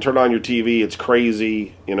man, turn on your TV. It's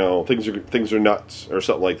crazy. Things are nuts or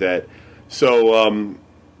something like that. So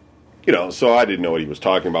so I didn't know what he was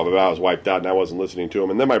talking about, but I was wiped out and I wasn't listening to him.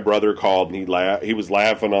 And then my brother called and he was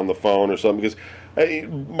laughing on the phone or something because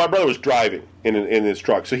my brother was driving in his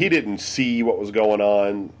truck, so he didn't see what was going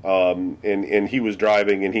on. And he was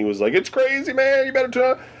driving and he was like, "It's crazy, man. You better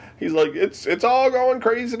turn on." He's like, "It's all going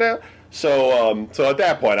crazy now." So at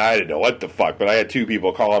that point, I didn't know what the fuck, but I had two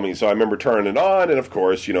people calling me, so I remember turning it on, and of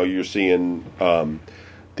course, you're seeing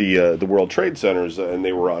the World Trade Centers, and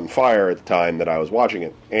they were on fire at the time that I was watching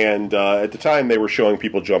it. And at the time, they were showing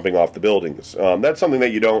people jumping off the buildings. That's something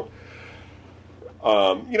that you don't.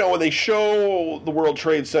 When they show the World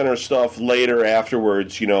Trade Center stuff later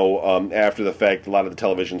afterwards, after the fact, a lot of the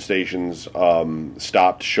television stations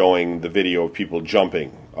stopped showing the video of people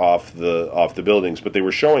jumping off the buildings, but they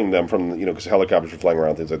were showing them from, because helicopters were flying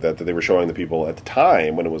around, things like that, that they were showing the people at the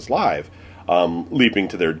time when it was live, leaping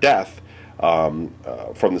to their death from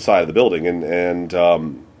the side of the building. And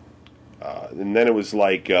then it was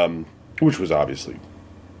like, which was obviously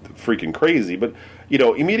freaking crazy, but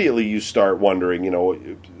immediately you start wondering,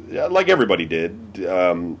 like everybody did,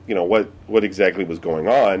 what exactly was going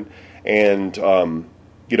on, and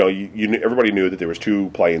everybody knew that there was two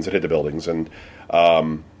planes that hit the buildings, and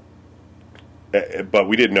but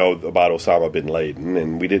we didn't know about Osama bin Laden,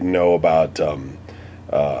 and we didn't know about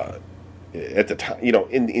at the time,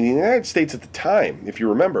 in the United States at the time, if you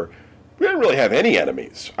remember, we didn't really have any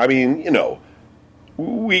enemies. I mean,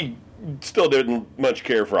 we still didn't much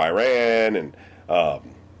care for Iran, and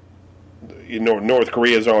North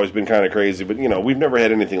Korea's always been kind of crazy, but we've never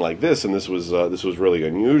had anything like this, and this was really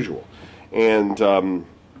unusual, and so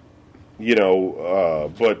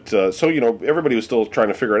everybody was still trying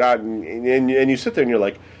to figure it out, and you sit there and you're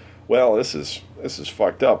like, well, this is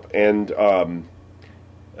fucked up, and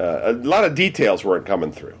a lot of details weren't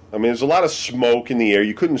coming through. I mean, there's a lot of smoke in the air.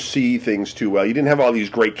 You couldn't see things too well. You didn't have all these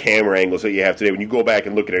great camera angles that you have today. When you go back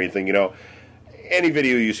and look at anything, any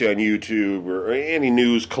video you see on YouTube or any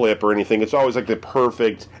news clip or anything, it's always like the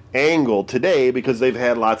perfect angle today because they've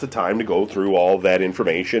had lots of time to go through all of that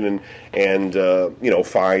information and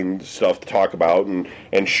find stuff to talk about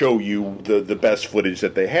and show you the best footage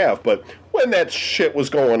that they have. But when that shit was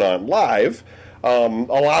going on live, a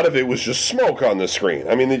lot of it was just smoke on the screen.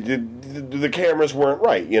 I mean, the cameras weren't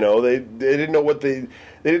right. They didn't know what they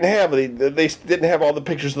didn't have. They didn't have all the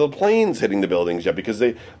pictures of the planes hitting the buildings yet because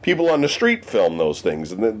people on the street filmed those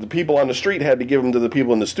things, and the people on the street had to give them to the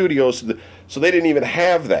people in the studio, so they didn't even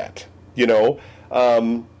have that.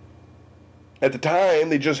 At the time,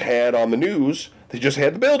 they just had on the news, they just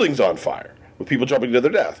had the buildings on fire with people jumping to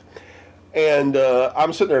their death. And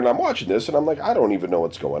I'm sitting there and I'm watching this and I'm like, I don't even know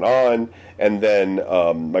what's going on. And then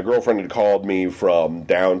my girlfriend had called me from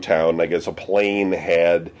downtown. I guess a plane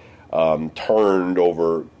had turned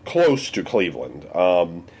over close to Cleveland,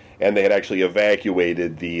 and they had actually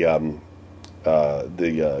evacuated the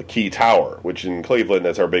Key Tower, which in Cleveland,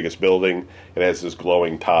 that's our biggest building. It has this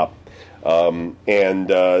glowing top, and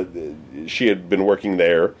she had been working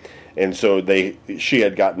there. And so she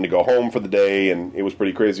had gotten to go home for the day, and it was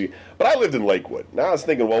pretty crazy. But I lived in Lakewood. Now I was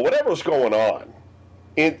thinking, well, whatever's going on,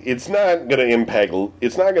 it's not going to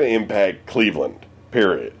impact Cleveland,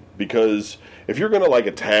 period. Because if you're going to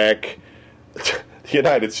attack the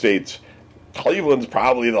United States, Cleveland's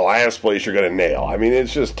probably the last place you're going to nail. I mean,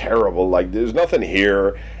 it's just terrible. There's nothing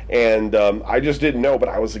here, and I just didn't know. But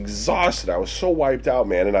I was exhausted. I was so wiped out,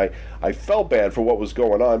 man, and I felt bad for what was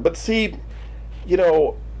going on. But see,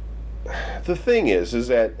 the thing is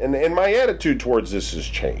that, and my attitude towards this has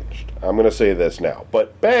changed. I'm going to say this now,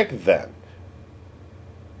 but back then,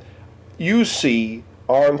 you see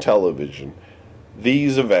on television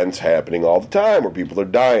these events happening all the time where people are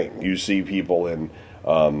dying. You see people in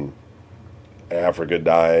Africa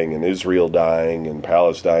dying, and Israel dying, and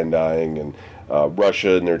Palestine dying, and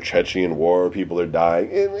Russia and their Chechen war, people are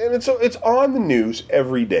dying, and it's on the news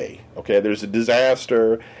every day. Okay, there's a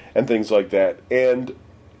disaster and things like that, and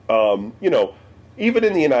even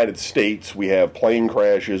in the United States, we have plane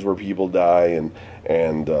crashes where people die,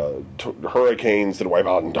 and hurricanes that wipe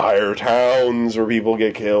out entire towns where people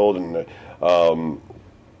get killed, and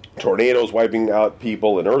tornadoes wiping out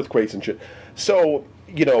people, and earthquakes and shit. So,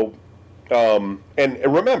 and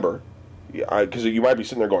remember, because you might be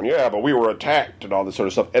sitting there going, yeah, but we were attacked and all this sort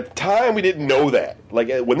of stuff. At the time, we didn't know that. Like,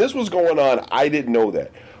 when this was going on, I didn't know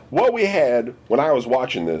that. What we had when I was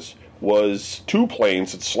watching this was two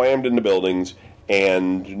planes that slammed into buildings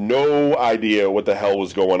and no idea what the hell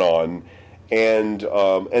was going on. And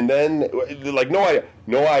then, like,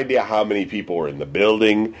 no idea how many people were in the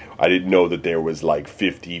building. I didn't know that there was, like,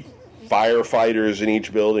 50 firefighters in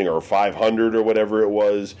each building, or 500 or whatever it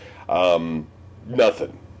was.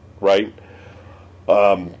 Nothing, right?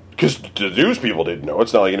 Because the news people didn't know.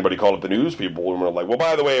 It's not like anybody called up the news people and were like, well,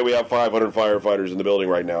 by the way, we have 500 firefighters in the building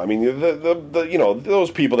right now. I mean,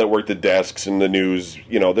 those people that work the desks in the news,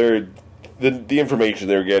 they're... The information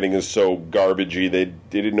they're getting is so garbagey, they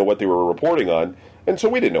didn't know what they were reporting on, and so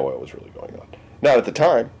we didn't know what was really going on. Not at the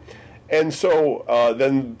time. And so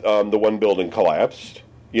then the one building collapsed,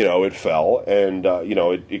 it fell, and,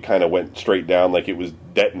 it kind of went straight down like it was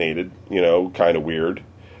detonated, kind of weird.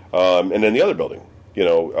 And then the other building,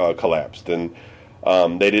 collapsed, and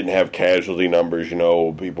they didn't have casualty numbers,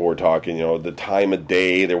 people were talking, the time of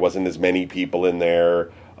day, there wasn't as many people in there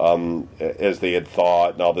as they had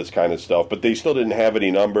thought and all this kind of stuff. But they still didn't have any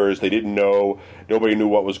numbers. They didn't know. Nobody knew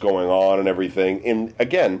what was going on and everything. And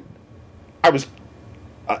again, I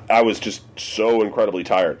was just so incredibly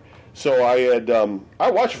tired. So I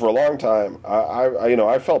watched it for a long time.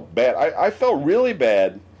 I felt bad. I felt really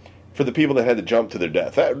bad for the people that had to jump to their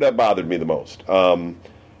death. That bothered me the most.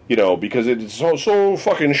 Because it's so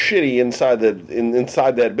fucking shitty inside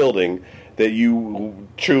that building that you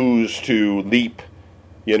choose to leap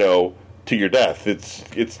to your death.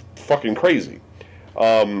 It's fucking crazy.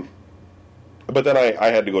 But then I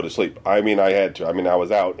had to go to sleep. I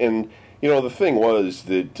was out. And, the thing was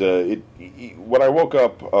that when I woke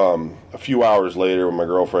up a few hours later when my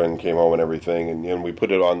girlfriend came home and everything, and we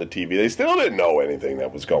put it on the TV, they still didn't know anything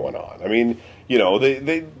that was going on. I mean,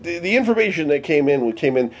 the information that came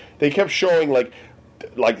in, they kept showing, like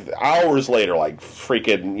hours later, like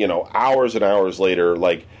freaking, hours and hours later,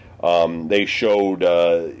 like, they showed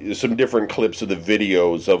some different clips of the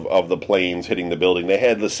videos of the planes hitting the building. They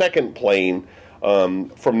had the second plane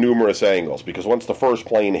from numerous angles, because once the first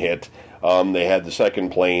plane hit, they had the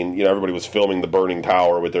second plane. Everybody was filming the burning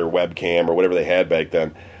tower with their webcam or whatever they had back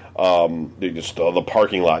then. They just the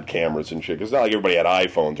parking lot cameras and shit. Because it's not like everybody had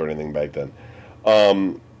iPhones or anything back then.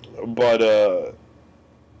 And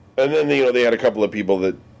then they had a couple of people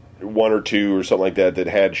that, one or two or something like that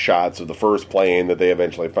had shots of the first plane that they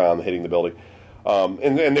eventually found hitting the building.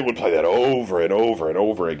 And they would play that over and over and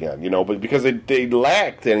over again, but because they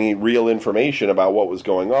lacked any real information about what was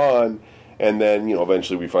going on. And then,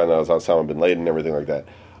 eventually we find out it was Osama bin Laden and everything like that.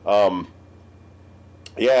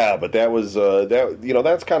 Yeah, but that was,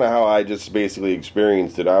 that's kind of how I just basically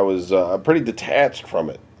experienced it. I was pretty detached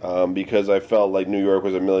from it because I felt like New York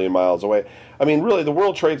was a million miles away. I mean, really, the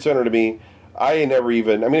World Trade Center to me,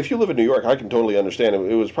 if you live in New York, I can totally understand it.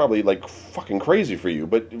 It was probably like fucking crazy for you.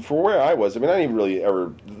 But for where I was, I didn't even really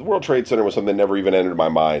ever, the World Trade Center was something that never even entered my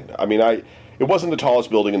mind. It wasn't the tallest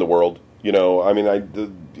building in the world, it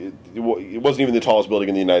wasn't even the tallest building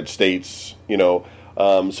in the United States, so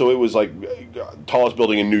it was like tallest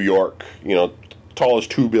building in New York,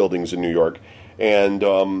 tallest two buildings in New York. And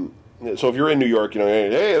so if you're in New York,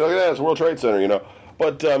 hey, look at that, it's the World Trade Center,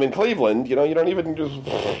 But in Cleveland, you don't even just...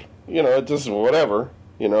 it's just whatever,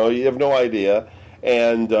 you have no idea.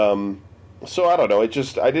 And so I don't know, I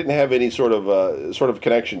didn't have any sort of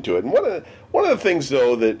connection to it. And one of the things,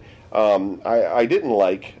 though, that I didn't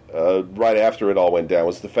like right after it all went down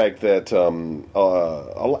was the fact that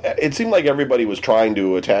it seemed like everybody was trying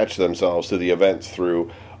to attach themselves to the events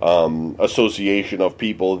through association of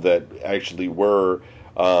people that actually were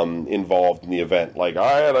involved in the event. Like,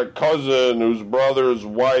 I had a cousin whose brother's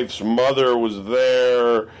wife's mother was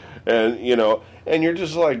there. And and you're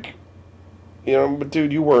just like, but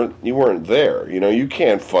dude, you weren't there. You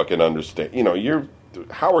can't fucking understand.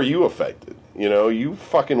 How are you affected? You know, you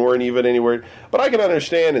fucking weren't even anywhere. But I can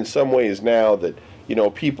understand in some ways now that, you know,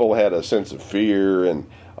 people had a sense of fear, and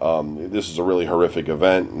this is a really horrific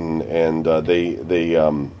event, and they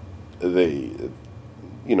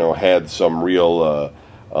you know, had some real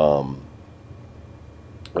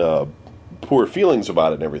poor feelings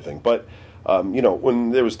about it and everything. But you know,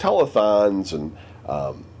 when there was telethons and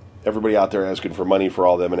everybody out there asking for money for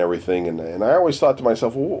all them and everything, and I always thought to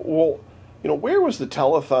myself, well, you know, where was the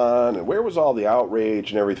telethon, and where was all the outrage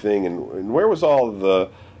and everything, and where was all the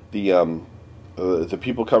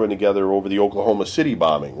people coming together over the Oklahoma City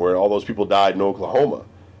bombing, where all those people died in Oklahoma,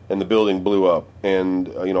 and the building blew up, and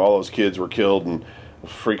you know, all those kids were killed, and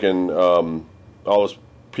freaking all those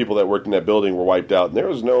people that worked in that building were wiped out, and there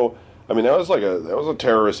was no. I mean, that was a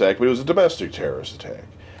terrorist act, but it was a domestic terrorist attack.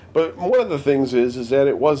 But one of the things is that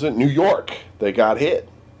it wasn't New York that got hit;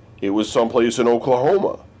 it was someplace in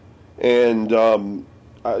Oklahoma. And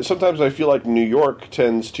sometimes I feel like New York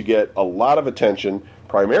tends to get a lot of attention,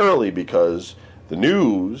 primarily because the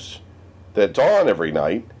news that's on every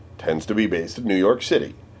night tends to be based in New York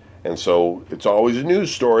City. And so it's always a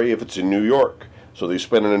news story if it's in New York. So they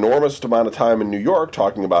spend an enormous amount of time in New York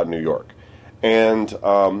talking about New York. And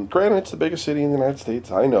granted, it's the biggest city in the United States,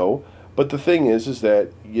 I know. But the thing is that,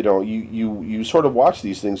 you know, you sort of watch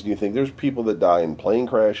these things and you think there's people that die in plane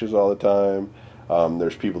crashes all the time.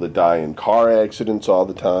 There's people that die in car accidents all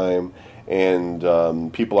the time,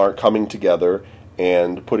 and people aren't coming together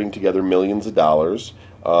and putting together millions of dollars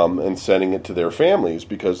and sending it to their families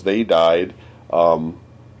because they died,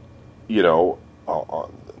 you know,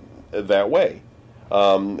 that way.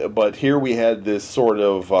 But here we had this sort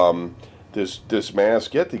of this mass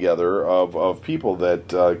get together of people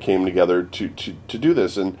that came together to do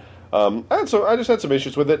this, and so I just had some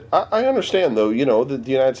issues with it. I understand, though, you know, that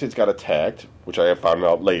the United States got attacked, which I have found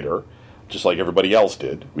out later, just like everybody else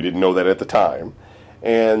did. We didn't know that at the time.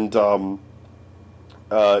 And, you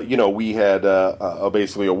know, we had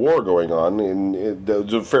basically a war going on, and it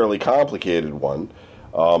was a fairly complicated one,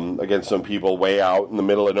 against some people way out in the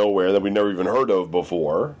middle of nowhere that we never even heard of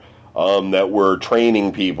before, that were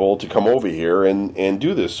training people to come over here and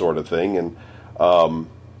do this sort of thing. And,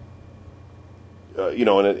 you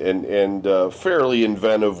know, and fairly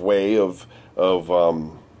inventive way of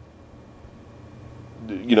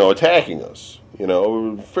you know, attacking us. You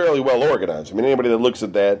know, fairly well organized. I mean, anybody that looks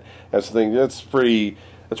at that has to think that's pretty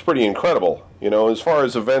incredible. You know, as far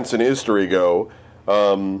as events in history go,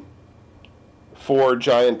 4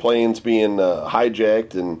 giant planes being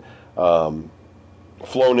hijacked and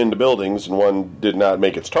flown into buildings, and one did not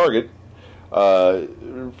make its target.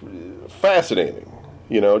 Fascinating.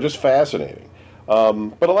 You know, just fascinating.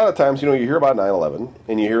 But a lot of times, you know, you hear about 9/11,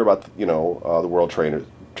 and you hear about, you know, the World Trade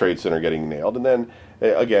Center getting nailed, and then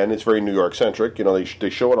again, it's very New York centric. You know, they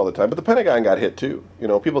show it all the time. But the Pentagon got hit too. You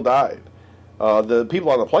know, people died. The people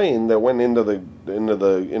on the plane that went into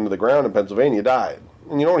the ground in Pennsylvania died,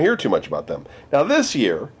 and you don't hear too much about them. Now this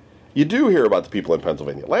year, you do hear about the people in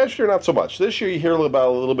Pennsylvania. Last year, not so much. This year, you hear about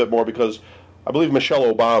a little bit more because I believe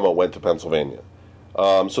Michelle Obama went to Pennsylvania.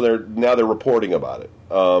 So they're reporting about it.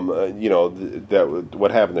 You know, what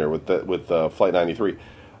happened there with Flight 93.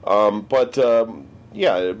 But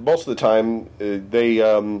yeah, most of the time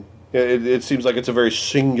it seems like it's a very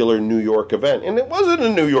singular New York event, and it wasn't a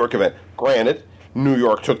New York event. Granted, New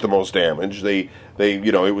York took the most damage. They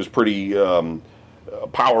you know, it was pretty a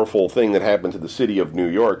powerful thing that happened to the city of New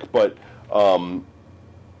York, but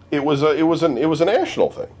it was a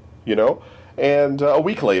national thing, you know. And a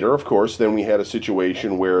week later, of course, then we had a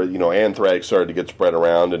situation where, you know, anthrax started to get spread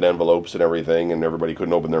around in envelopes and everything, and everybody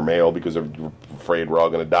couldn't open their mail because they were afraid we're all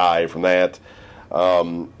going to die from that.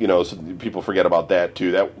 You know, so people forget about that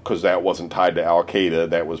too. Because that wasn't tied to Al Qaeda.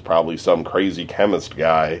 That was probably some crazy chemist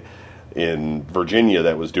guy in Virginia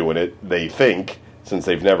that was doing it. They think, since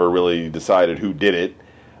they've never really decided who did it.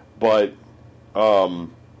 But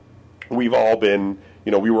we've all been.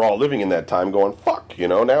 You know, we were all living in that time going, fuck, you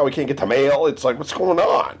know, now we can't get to mail. It's like, what's going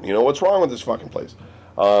on? You know, what's wrong with this fucking place?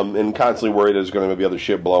 And constantly worried there's going to be other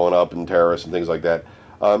shit blowing up and terrorists and things like that.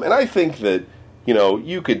 And I think that, you know,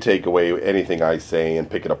 you could take away anything I say and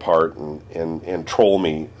pick it apart and troll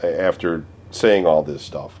me after saying all this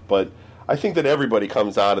stuff. But I think that everybody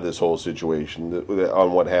comes out of this whole situation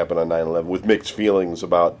on what happened on 9/11 with mixed feelings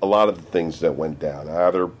about a lot of the things that went down,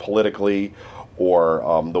 either politically or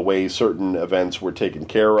the way certain events were taken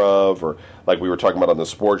care of, or like we were talking about on the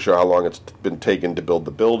sports show, how long it's been taken to build the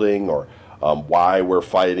building, or why we're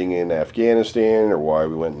fighting in Afghanistan, or why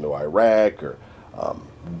we went into Iraq, or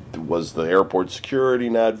was the airport security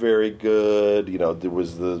not very good? You know,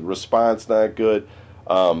 was the response not good?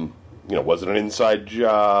 was it an inside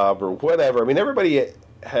job or whatever? I mean, everybody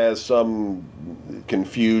has some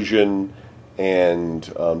confusion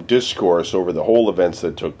and discourse over the whole events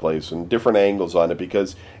that took place and different angles on it,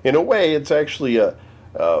 because in a way it's actually like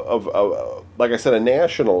I said, a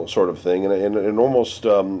national sort of thing, and an almost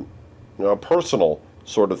a personal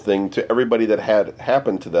sort of thing to everybody that had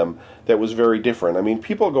happened to them that was very different. I mean,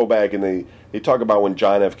 people go back and they talk about when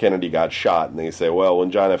John F. Kennedy got shot, and they say, well,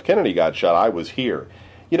 when John F. Kennedy got shot, I was here.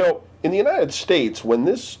 In the United States, when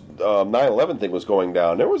this 9/11 thing was going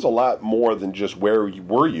down, there was a lot more than just where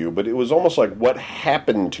were you, but it was almost like what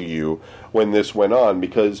happened to you when this went on,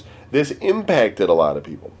 because this impacted a lot of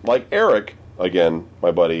people. Like Eric, again, my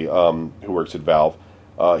buddy who works at Valve,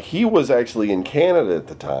 he was actually in Canada at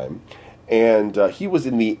the time, and he was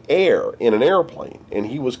in the air in an airplane, and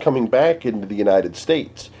he was coming back into the United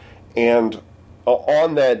States, and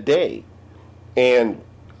on that day, and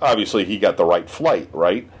obviously he got the right flight,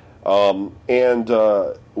 right? As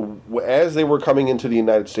they were coming into the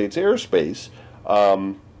United States airspace,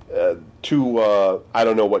 I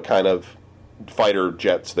don't know what kind of fighter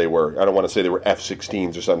jets they were. I don't want to say they were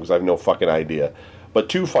F-16s or something, because I have no fucking idea. But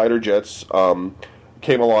two fighter jets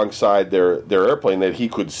came alongside their airplane that he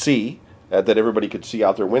could see, that everybody could see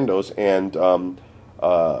out their windows, and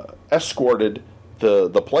escorted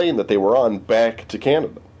the plane that they were on back to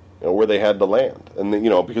Canada, where they had to land. And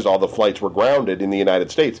because all the flights were grounded in the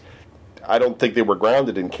United States. I don't think they were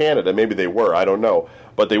grounded in Canada. Maybe they were. I don't know.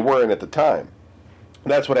 But they weren't at the time.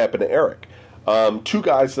 And that's what happened to Eric. Two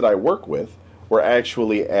guys that I work with were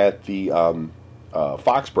actually at the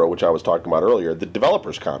Foxborough, which I was talking about earlier, the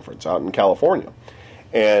developers conference out in California.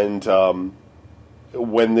 And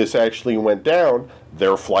when this actually went down,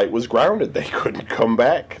 their flight was grounded. They couldn't come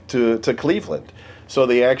back to Cleveland. So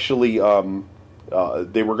they actually,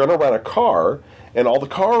 they were going to rent a car, and all the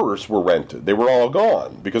cars were rented. They were all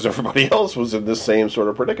gone because everybody else was in the same sort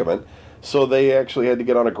of predicament. So they actually had to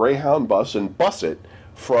get on a Greyhound bus and bus it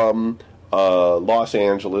from Los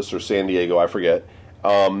Angeles or San Diego, I forget,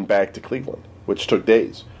 back to Cleveland, which took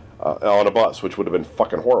days on a bus, which would have been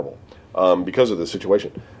fucking horrible because of the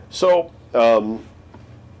situation. So, and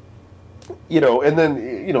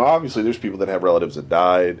then, obviously there's people that have relatives that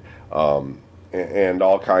died, and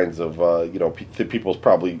all kinds of, people's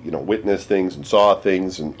probably, witnessed things and saw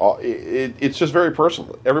things, and it's just very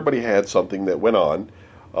personal. Everybody had something that went on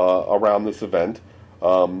around this event.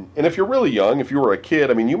 And if you're really young, if you were a kid,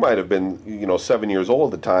 I mean, you might have been, 7 years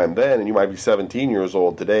old at the time then, and you might be 17 years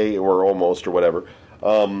old today, or almost, or whatever.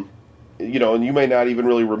 And you may not even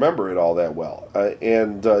really remember it all that well.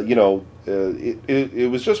 It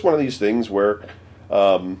was just one of these things where,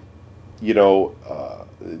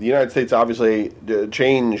 the United States obviously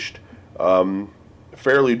changed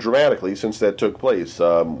fairly dramatically since that took place.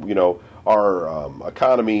 Our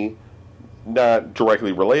economy, not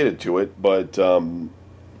directly related to it, but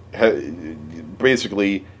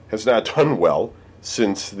basically has not done well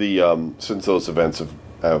since those events have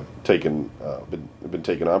been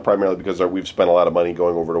taken on, primarily because we've spent a lot of money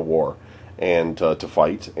going over to war and to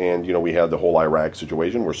fight, and we had the whole Iraq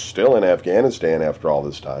situation. We're still in Afghanistan after all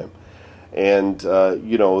this time. And,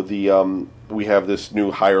 we have this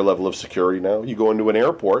new higher level of security now. You go into an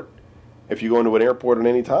airport. If you go into an airport at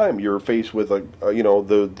any time, you're faced with,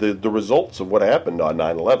 the results of what happened on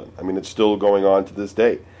 9/11. I mean, it's still going on to this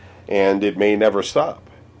day. And it may never stop,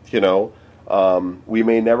 We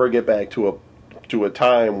may never get back to a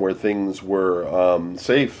time where things were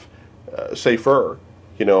safer,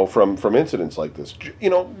 from incidents like this.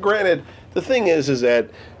 Granted, the thing is that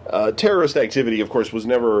terrorist activity, of course, was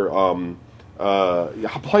never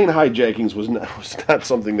plane hijackings was not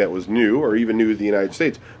something that was new or even new to the United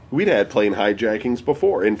States. We'd had plane hijackings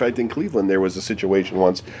before. In fact, in Cleveland, there was a situation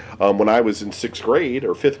once when I was in 6th grade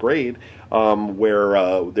or 5th grade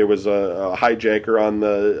where there was a hijacker on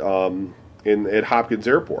the at Hopkins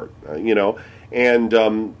Airport, and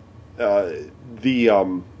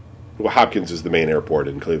Hopkins is the main airport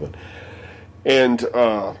in Cleveland, and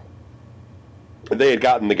they had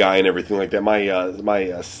gotten the guy and everything like that. My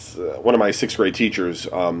one of my 6th grade teachers,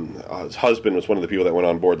 his husband was one of the people that went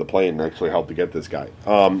on board the plane and actually helped to get this guy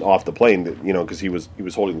off the plane. Because he was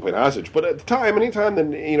holding the plane hostage. But at the time, anytime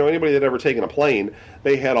that anybody that had ever taken a plane,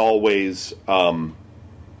 they had always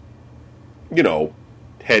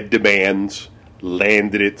had demands,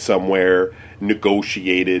 landed it somewhere,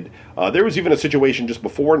 negotiated. There was even a situation just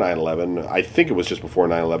before 9/11. I think it was just before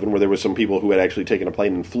 9/11, where there was some people who had actually taken a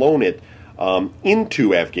plane and flown it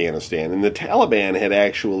into Afghanistan, and the Taliban had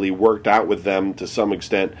actually worked out with them to some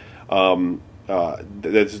extent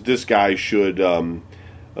that this guy should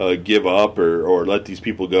give up or let these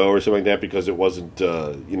people go or something like that because it wasn't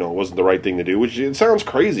it wasn't the right thing to do. Which it sounds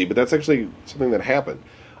crazy, but that's actually something that happened.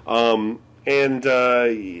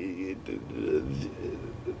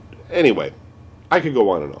 Anyway, I could go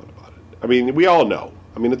on and on about it. I mean, we all know.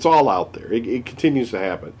 I mean, it's all out there. It continues to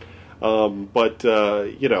happen.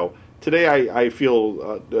 Today I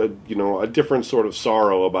feel a different sort of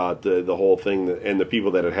sorrow about the whole thing and the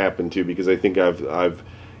people that it happened to, because I think I've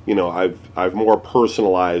more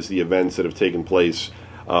personalized the events that have taken place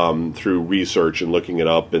through research and looking it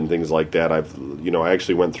up and things like that. I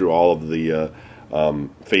actually went through all of the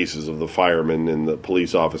faces of the firemen and the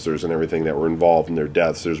police officers and everything that were involved in their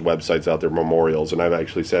deaths. There's websites out there, memorials, and I've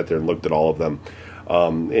actually sat there and looked at all of them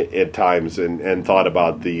at times and thought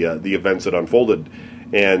about the events that unfolded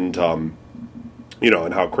and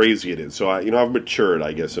and how crazy it is. So I've matured,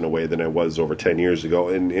 I guess, in a way than I was over 10 years ago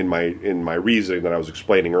in my reasoning that I was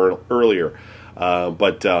explaining earlier. It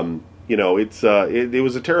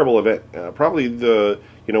was a terrible event. Probably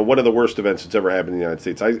one of the worst events that's ever happened in the United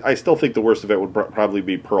States. I still think the worst event would probably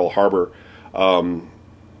be Pearl Harbor,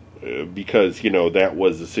 because that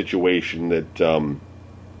was a situation that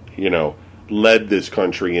led this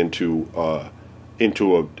country into a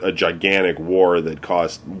gigantic war that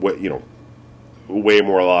cost way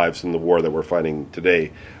more lives than the war that we're fighting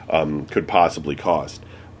today could possibly cost.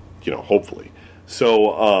 Hopefully.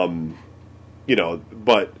 So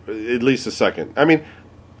but at least a second. I mean,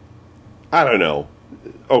 I don't know.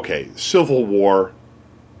 Okay, Civil War,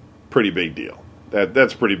 pretty big deal.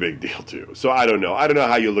 That's a pretty big deal too. So I don't know. I don't know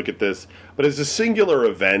how you look at this, but as a singular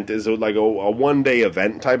event, as like a one-day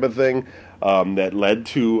event type of thing that led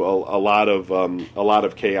to a lot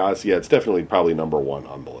of chaos. Yeah, it's definitely probably number one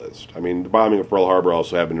on the list. I mean, the bombing of Pearl Harbor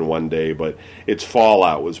also happened in one day, but its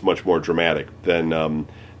fallout was much more dramatic than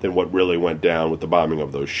what really went down with the bombing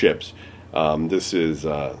of those ships. This is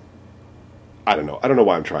I don't know. I don't know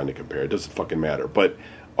why I'm trying to compare. It doesn't fucking matter. But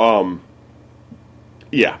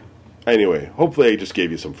yeah. Anyway, hopefully I just gave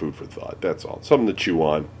you some food for thought. That's all. Something to chew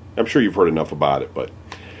on. I'm sure you've heard enough about it. But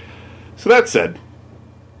so that said,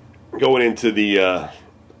 going into the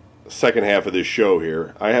second half of this show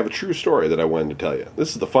here, I have a true story that I wanted to tell you. This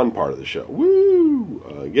is the fun part of the show.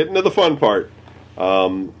 Woo! Getting to the fun part.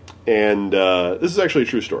 This is actually a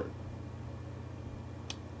true story.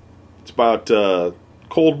 It's about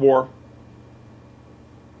Cold War,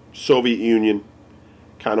 Soviet Union.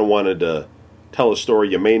 Kind of wanted to tell a story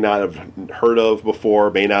you may not have heard of before,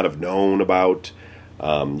 may not have known about.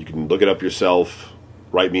 You can look it up yourself,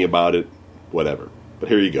 write me about it, whatever. But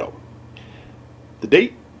here you go. The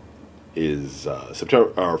date is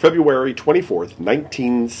February 24th,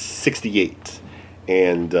 1968.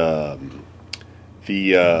 And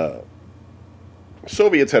the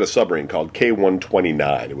Soviets had a submarine called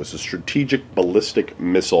K-129. It was a strategic ballistic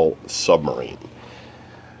missile submarine.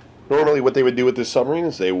 Normally what they would do with this submarine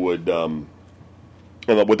is they would, and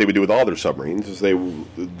what they would do with all their submarines is they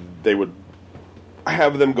would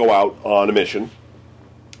have them go out on a mission,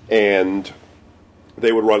 and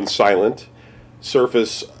they would run silent,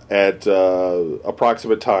 surface at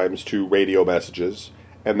approximate times to radio messages,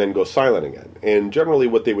 and then go silent again. And generally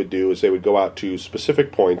what they would do is they would go out to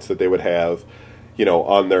specific points that they would have,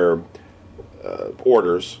 on their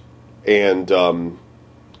orders, and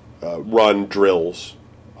run drills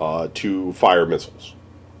to fire missiles.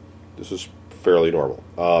 This is fairly normal.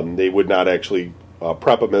 They would not actually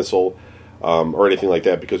prep a missile or anything like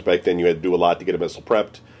that, because back then you had to do a lot to get a missile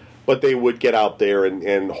prepped. But they would get out there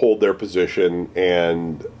and hold their position,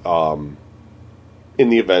 and in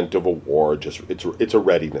the event of a war, just it's a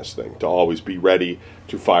readiness thing to always be ready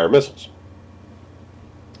to fire missiles.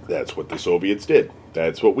 That's what the Soviets did.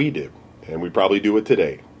 That's what we did, and we probably do it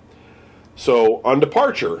today. So on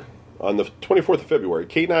departure, on the 24th of February,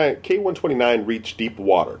 K-129 reached deep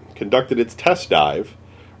water, conducted its test dive,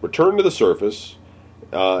 returned to the surface,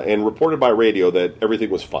 and reported by radio that everything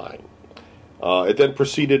was fine. It then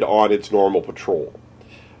proceeded on its normal patrol.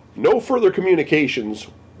 No further communications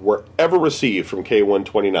were ever received from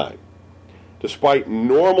K-129. Despite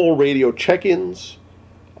normal radio check-ins,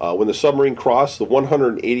 when the submarine crossed the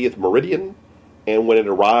 180th meridian and when it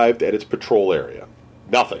arrived at its patrol area.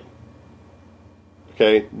 Nothing.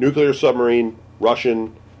 Okay, nuclear submarine,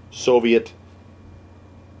 Russian, Soviet,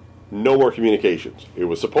 no more communications. It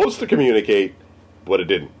was supposed to communicate, but it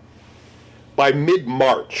didn't. By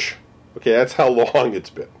mid-March, okay, that's how long it's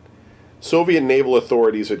been, Soviet naval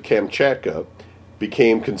authorities at Kamchatka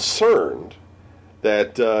became concerned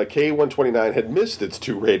that K-129 had missed its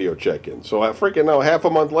 2 radio check-ins. So half a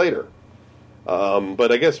month later.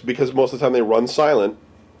 But I guess because most of the time they run silent,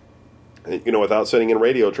 without sending in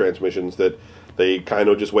radio transmissions, that they kind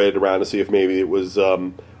of just waited around to see if maybe it was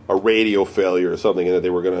a radio failure or something, and that they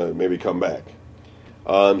were going to maybe come back.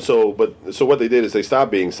 So what they did is they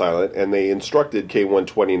stopped being silent, and they instructed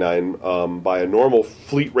K-129 by a normal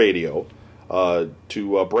fleet radio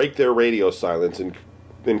to break their radio silence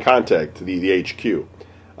in contact to the HQ.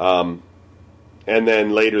 And then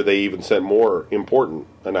later they even sent more important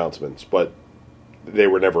announcements, but they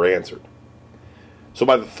were never answered. So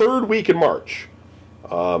by the third week in March,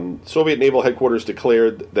 Soviet Naval Headquarters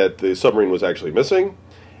declared that the submarine was actually missing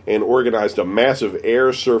and organized a massive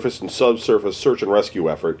air, surface, and subsurface search and rescue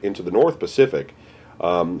effort into the North Pacific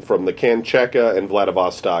from the Kamchatka and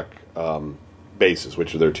Vladivostok bases,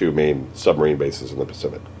 which are their two main submarine bases in the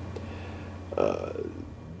Pacific.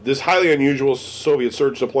 This highly unusual Soviet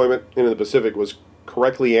search deployment into the Pacific was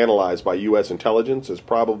correctly analyzed by U.S. intelligence as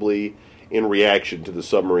probably in reaction to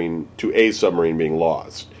a submarine being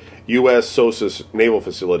lost. U.S. SOSUS naval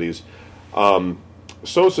facilities.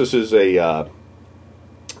 SOSUS is they're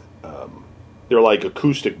like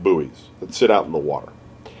acoustic buoys that sit out in the water,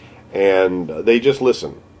 and they just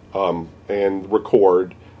listen and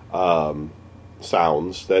record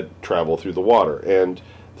sounds that travel through the water, and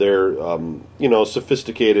they're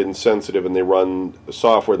sophisticated and sensitive, and they run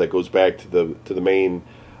software that goes back to the main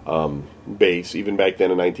base, even back then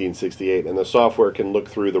in 1968, and the software can look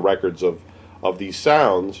through the records of these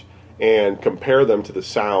sounds and compare them to the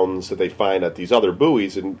sounds that they find at these other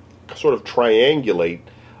buoys and sort of triangulate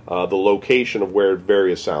the location of where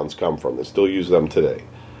various sounds come from. They still use them today.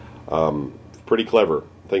 Pretty clever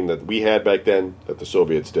thing that we had back then that the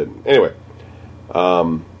Soviets didn't. Anyway,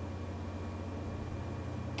 so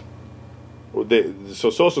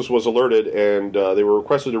SOSUS was alerted, and they were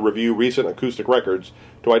requested to review recent acoustic records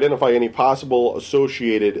to identify any possible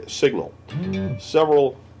associated signal.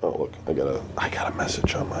 Oh, look, I got a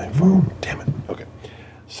message on my phone. Damn it. Okay.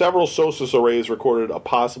 Several SOSUS arrays recorded a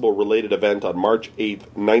possible related event on March 8,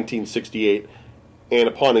 1968, and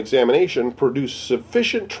upon examination produced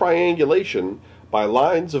sufficient triangulation by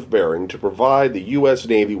lines of bearing to provide the U.S.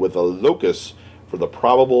 Navy with a locus for the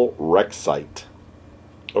probable wreck site.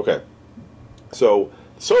 Okay. So,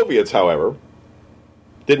 the Soviets, however,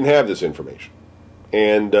 didn't have this information,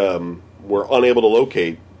 and were unable to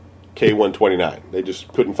locate K-129. They just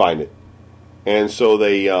couldn't find it. And so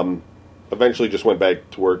they eventually just went back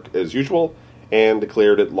to work as usual and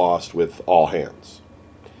declared it lost with all hands.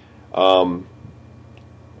 Even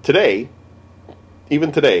today,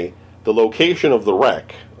 the location of the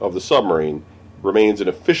wreck of the submarine remains an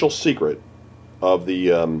official secret of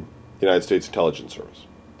the United States Intelligence Service.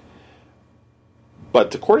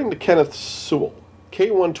 But according to Kenneth Sewell,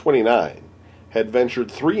 K-129 had ventured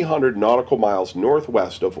 300 nautical miles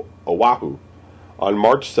northwest of Oahu on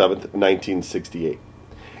March 7, 1968.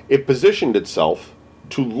 It positioned itself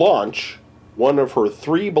to launch one of her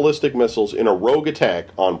 3 ballistic missiles in a rogue attack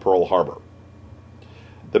on Pearl Harbor.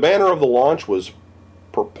 The manner of the launch was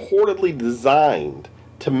purportedly designed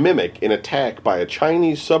to mimic an attack by a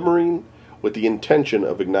Chinese submarine with the intention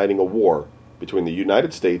of igniting a war between the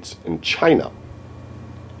United States and China.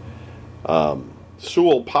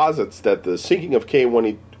 Sewell posits that the sinking of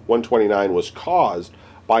K-129 was caused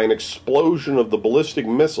by an explosion of the ballistic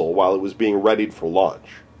missile while it was being readied for launch.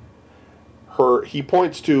 He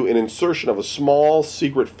points to an insertion of a small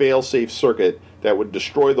secret fail-safe circuit that would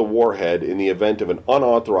destroy the warhead in the event of an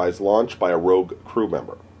unauthorized launch by a rogue crew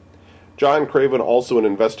member. John Craven, also an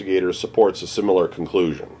investigator, supports a similar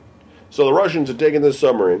conclusion. So the Russians had taken this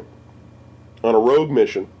submarine on a rogue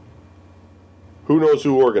mission. Who knows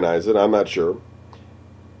who organized it? I'm not sure.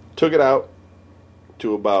 Took it out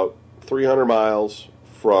to about 300 miles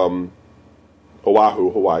from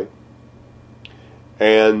Oahu, Hawaii,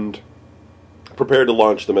 and prepared to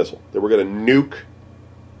launch the missile. They were going to nuke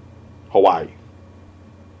Hawaii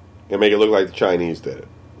and make it look like the Chinese did it.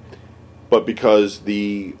 But because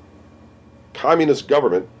the communist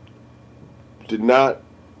government did not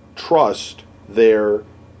trust their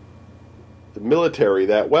military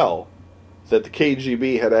that well, that the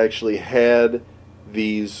KGB had actually had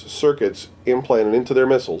these circuits implanted into their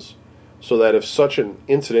missiles so that if such an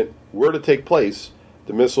incident were to take place,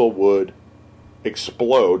 the missile would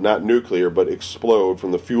explode, not nuclear, but explode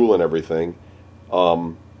from the fuel and everything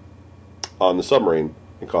on the submarine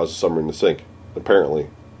and cause the submarine to sink. Apparently,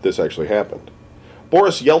 this actually happened.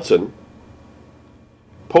 Boris Yeltsin,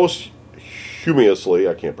 posthumously,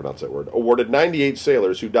 I can't pronounce that word, awarded 98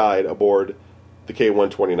 sailors who died aboard the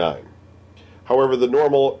K-129. However, the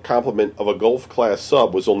normal complement of a Gulf-class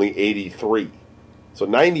sub was only 83. So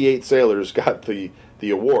 98 sailors got the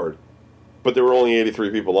award, but there were only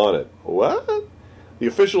 83 people on it. What? The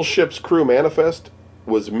official ship's crew manifest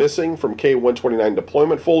was missing from K-129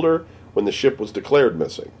 deployment folder when the ship was declared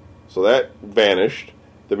missing. So that vanished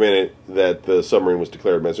the minute that the submarine was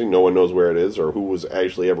declared missing. No one knows where it is or who was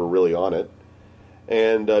actually ever really on it.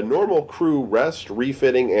 And normal crew rest,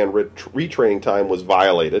 refitting, and retraining time was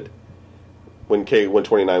violated when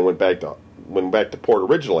K-129 went back to port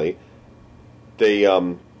originally. They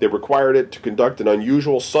required it to conduct an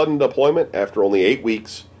unusual sudden deployment after only 8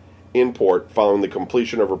 weeks in port following the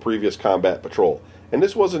completion of a previous combat patrol. And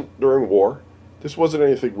this wasn't during war. This wasn't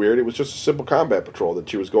anything weird. It was just a simple combat patrol that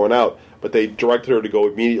she was going out, but they directed her to go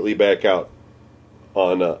immediately back out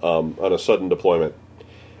on a sudden deployment.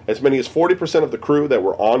 As many as 40% of the crew that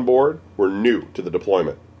were on board were new to the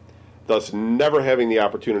deployment, thus never having the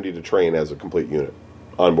opportunity to train as a complete unit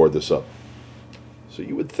on board the sub. So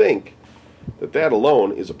you would think that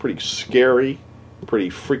alone is a pretty scary, pretty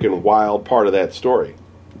freaking wild part of that story.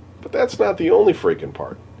 But that's not the only freaking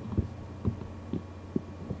part.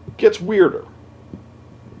 It gets weirder.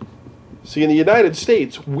 See, in the United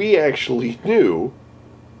States, we actually knew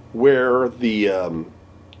where the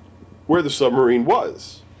submarine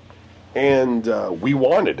was, and we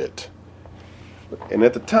wanted it. And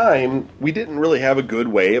at the time, we didn't really have a good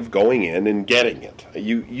way of going in and getting it.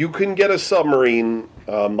 You can get a submarine,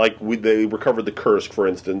 they recovered the Kursk, for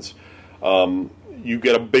instance. You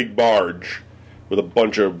get a big barge with a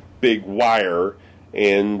bunch of big wire,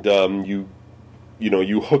 and you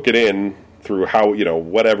hook it in through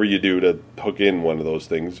whatever you do to hook in one of those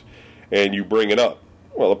things, and you bring it up.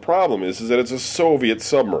 Well, the problem is that it's a Soviet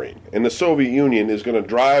submarine, and the Soviet Union is going to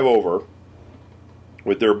drive over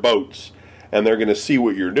with their boats, and they're going to see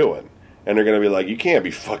what you're doing, and they're going to be like, you can't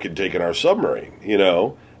be fucking taking our submarine,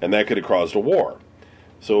 and that could have caused a war.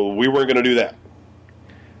 So we weren't going to do that.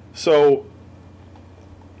 So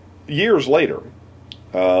years later,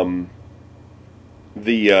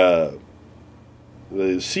 the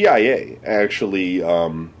CIA actually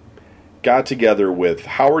got together with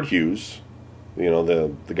Howard Hughes,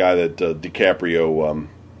 the guy that DiCaprio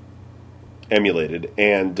emulated,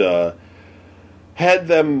 and had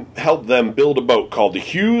them help them build a boat called the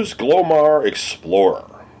Hughes Glomar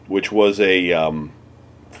Explorer, which was a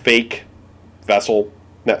fake vessel.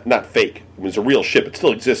 Not fake. It was a real ship. It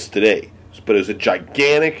still exists today, but it was a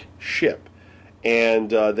gigantic ship.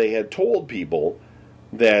 And they had told people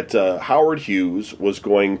that Howard Hughes was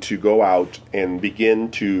going to go out and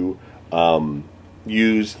begin to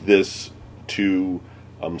use this to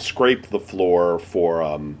scrape the floor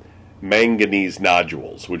for manganese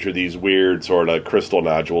nodules, which are these weird sort of crystal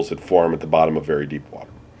nodules that form at the bottom of very deep water.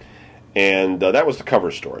 And that was the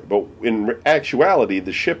cover story. But in actuality,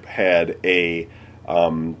 the ship had a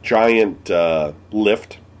giant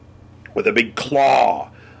lift with a big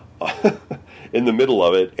claw in the middle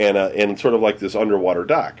of it, and sort of like this underwater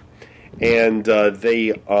dock. And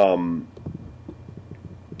they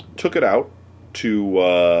took it out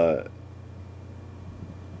to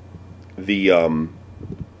the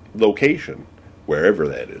location, wherever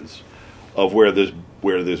that is, of where this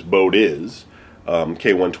boat is,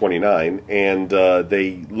 K-129, and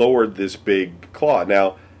they lowered this big claw.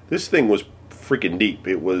 Now, this thing was freaking deep.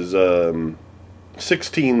 It was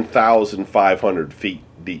 16,500 feet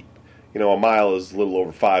deep. A mile is a little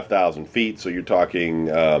over 5,000 feet, so you're talking,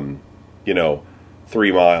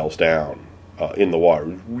 3 miles down in the water. It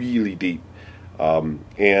was really deep.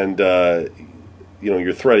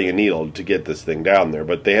 You're threading a needle to get this thing down there.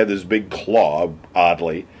 But they had this big claw,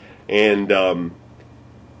 oddly. And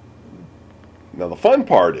now the fun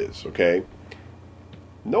part is, okay,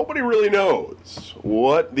 nobody really knows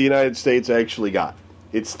what the United States actually got.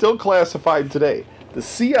 It's still classified today. The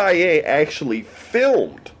CIA actually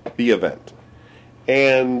filmed the event.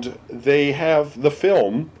 And they have the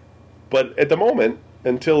film, but at the moment,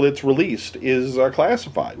 until it's released, is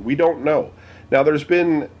classified. We don't know. Now, there's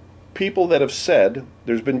been people that have said,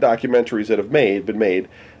 there's been documentaries that have been made,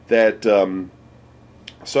 that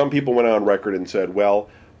some people went on record and said, well,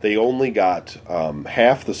 they only got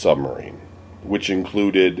half the submarine, which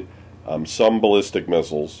included some ballistic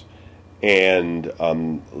missiles and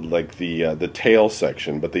the tail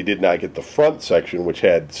section, but they did not get the front section, which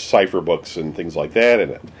had cipher books and things like that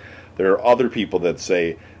in it. There are other people that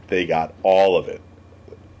say they got all of it.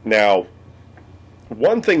 Now,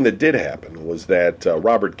 one thing that did happen was that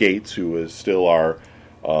Robert Gates, who is still our,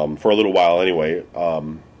 for a little while anyway,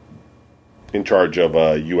 in charge of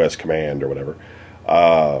U.S. Command or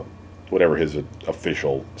whatever his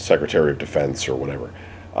official Secretary of Defense or whatever,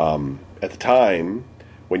 at the time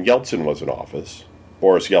when Yeltsin was in office,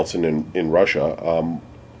 Boris Yeltsin in Russia,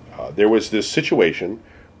 there was this situation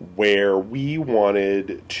where we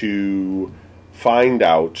wanted to find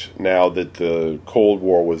out, now that the Cold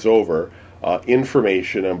War was over,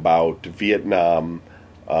 information about Vietnam,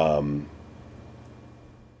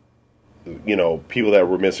 people that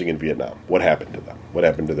were missing in Vietnam. What happened to them? What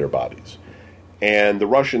happened to their bodies? And the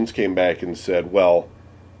Russians came back and said, well,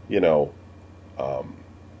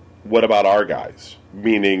 what about our guys?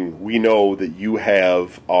 Meaning, we know that you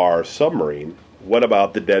have our submarine. What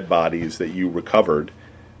about the dead bodies that you recovered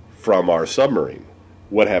from our submarine?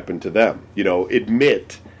 What happened to them?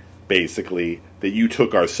 Admit, basically, that you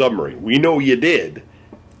took our submarine. We know you did,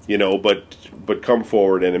 but come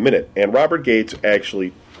forward and admit it. And Robert Gates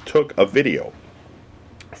actually took a video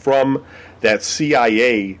from that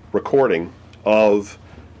CIA recording of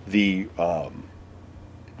the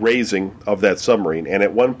raising of that submarine. And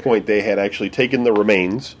at one point, they had actually taken the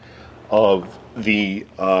remains of the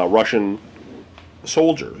Russian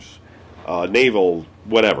soldiers, naval,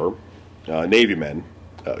 whatever, Navy men,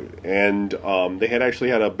 and they had actually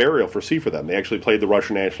had a burial for sea for them. They actually played the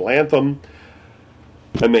Russian national anthem,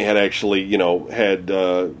 and they had actually, had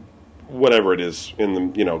whatever it is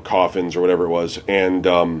in the, coffins or whatever it was, and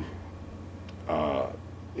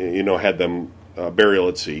had them burial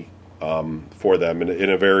at sea for them in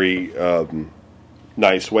a very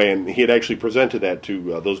nice way. And he had actually presented that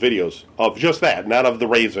to those videos of just that, not of the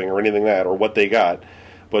raising or anything like that or what they got,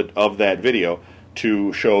 but of that video,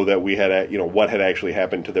 to show that we had, what had actually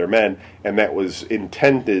happened to their men, and that was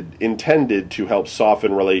intended to help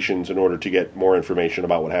soften relations in order to get more information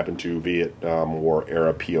about what happened to Vietnam War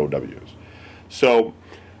era POWs. So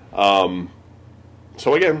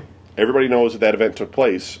again, everybody knows that event took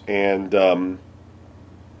place, and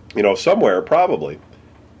somewhere probably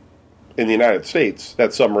in the United States,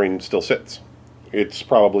 that submarine still sits. It's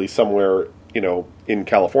probably somewhere, in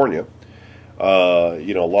California.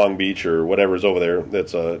 Long Beach or whatever's over there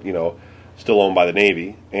that's, still owned by the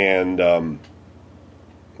Navy. And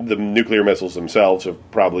the nuclear missiles themselves have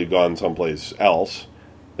probably gone someplace else.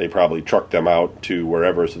 They probably trucked them out to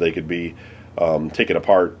wherever so they could be taken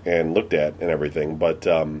apart and looked at and everything. But,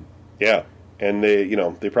 yeah. And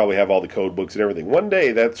they probably have all the code books and everything. One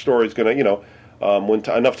day that story's going to, when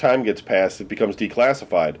enough time gets passed, it becomes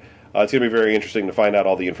declassified. It's going to be very interesting to find out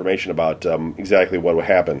all the information about exactly what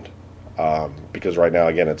happened. Because right now,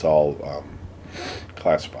 again, it's all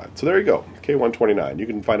classified. So there you go, K129. You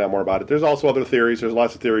can find out more about it. There's also other theories. There's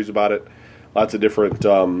lots of theories about it. Lots of different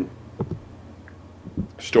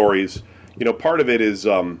stories. Part of it is,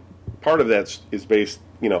 part of that is based,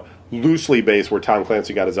 loosely based where Tom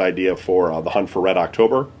Clancy got his idea for the Hunt for Red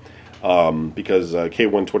October. Because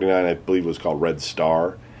K129, I believe, was called Red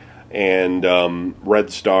Star. And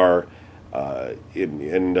Red Star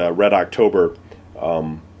in Red October,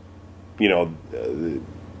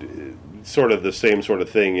 sort of the same sort of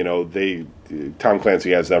thing. Tom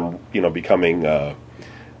Clancy has them, becoming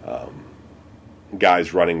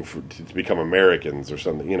guys running to become Americans or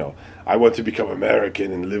something. I want to become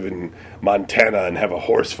American and live in Montana and have a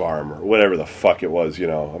horse farm or whatever the fuck it was.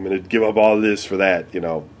 I'm going to give up all this for that.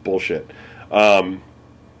 Bullshit. But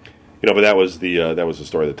that was the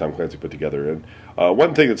story that Tom Clancy put together. And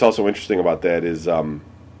one thing that's also interesting about that is a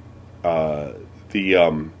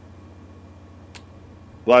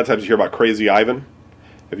lot of times you hear about Crazy Ivan.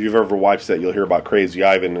 If you've ever watched that, you'll hear about Crazy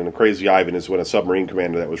Ivan. And a Crazy Ivan is when a submarine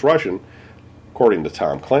commander that was Russian, according to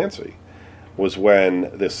Tom Clancy, was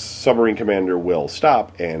when this submarine commander will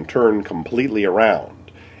stop and turn completely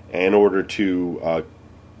around in order to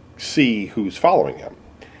see who's following him.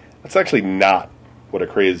 That's actually not what a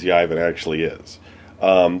Crazy Ivan actually is.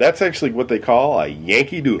 That's actually what they call a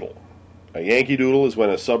Yankee Doodle. A Yankee Doodle is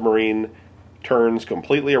when a submarine turns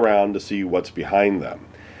completely around to see what's behind them.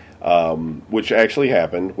 Which actually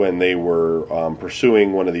happened when they were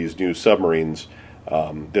pursuing one of these new submarines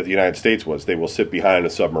that the United States was. They will sit behind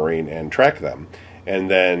a submarine and track them. And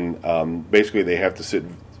then basically they have to sit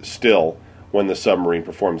still when the submarine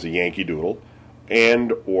performs a Yankee Doodle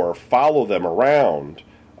and or follow them around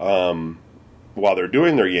while they're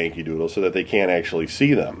doing their Yankee Doodle so that they can't actually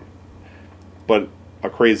see them. But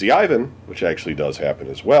a Crazy Ivan, which actually does happen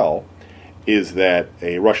as well, is that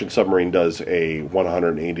a Russian submarine does a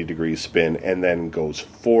 180-degree spin and then goes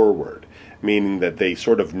forward, meaning that they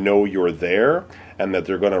sort of know you're there and that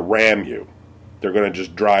they're going to ram you. They're going to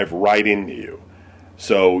just drive right into you.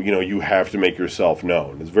 So, you have to make yourself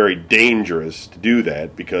known. It's very dangerous to do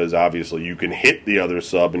that because, obviously, you can hit the other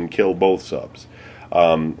sub and kill both subs.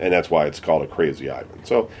 And that's why it's called a Crazy Ivan.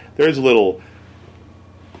 So, there's a little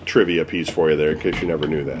trivia piece for you there in case you never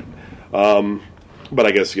knew that. But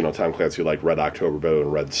I guess, Tom Clancy liked Red October better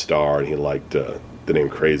than Red Star, and he liked the name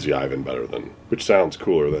Crazy Ivan better than, which sounds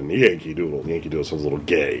cooler than Yankee Doodle. Yankee Doodle sounds a little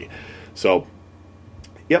gay. So,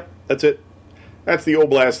 that's it. That's the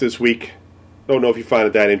Oblast this week. Don't know if you find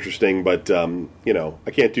it that interesting, but, I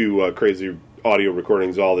can't do crazy audio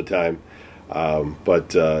recordings all the time.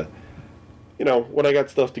 But when I got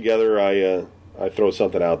stuff together, I throw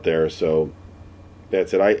something out there, so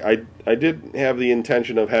that's it. I did have the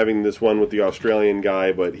intention of having this one with the Australian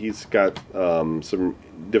guy, but he's got some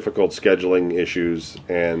difficult scheduling issues,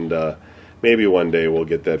 and maybe one day we'll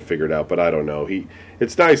get that figured out, but I don't know.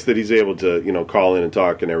 It's nice that he's able to, call in and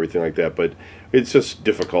talk and everything like that, but it's just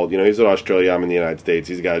difficult. He's in Australia, I'm in the United States.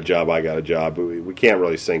 He's got a job, I got a job. We can't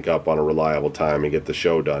really sync up on a reliable time and get the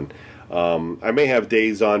show done. I may have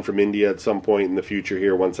days on from India at some point in the future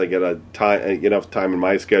here once I get enough time in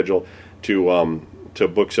my schedule to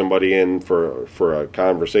book somebody in for a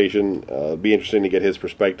conversation. It'd be interesting to get his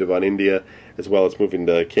perspective on India as well as moving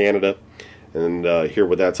to Canada and hear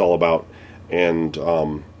what that's all about. And,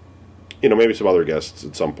 maybe some other guests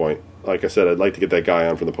at some point. Like I said, I'd like to get that guy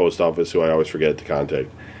on from the post office who I always forget to contact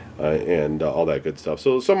and all that good stuff.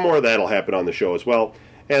 So some more of that will happen on the show as well.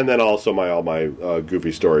 And then also all my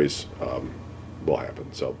goofy stories will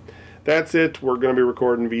happen. So that's it. We're going to be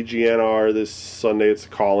recording VGNR this Sunday. It's a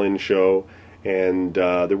call-in show. And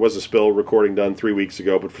there was a spill recording done 3 weeks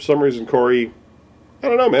ago. But for some reason, Corey, I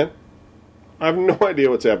don't know, man. I have no idea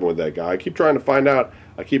what's happened with that guy. I keep trying to find out.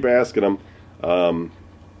 I keep asking him.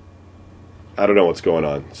 I don't know what's going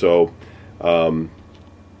on. So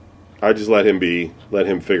I just let him be. Let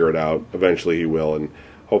him figure it out. Eventually he will. And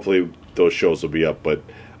hopefully those shows will be up. But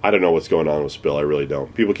I don't know what's going on with Spill. I really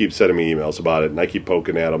don't. People keep sending me emails about it. And I keep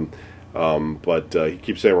poking at him. But he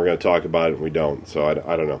keeps saying we're going to talk about it. And we don't. So I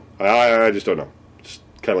don't know. I just don't know. Just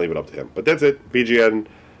kind of leave it up to him. But that's it. VGN.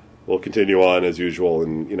 We'll continue on as usual,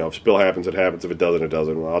 and, if spill happens, it happens. If it doesn't, it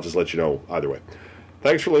doesn't. Well, I'll just let you know either way.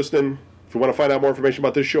 Thanks for listening. If you want to find out more information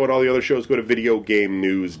about this show and all the other shows, go to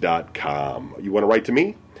videogamenews.com. You want to write to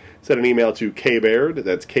me? Send an email to kbaird,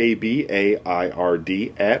 that's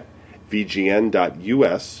KBAIRD, at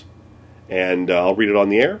vgn.us, and I'll read it on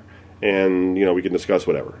the air, and, we can discuss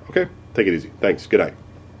whatever. Okay? Take it easy. Thanks. Good night.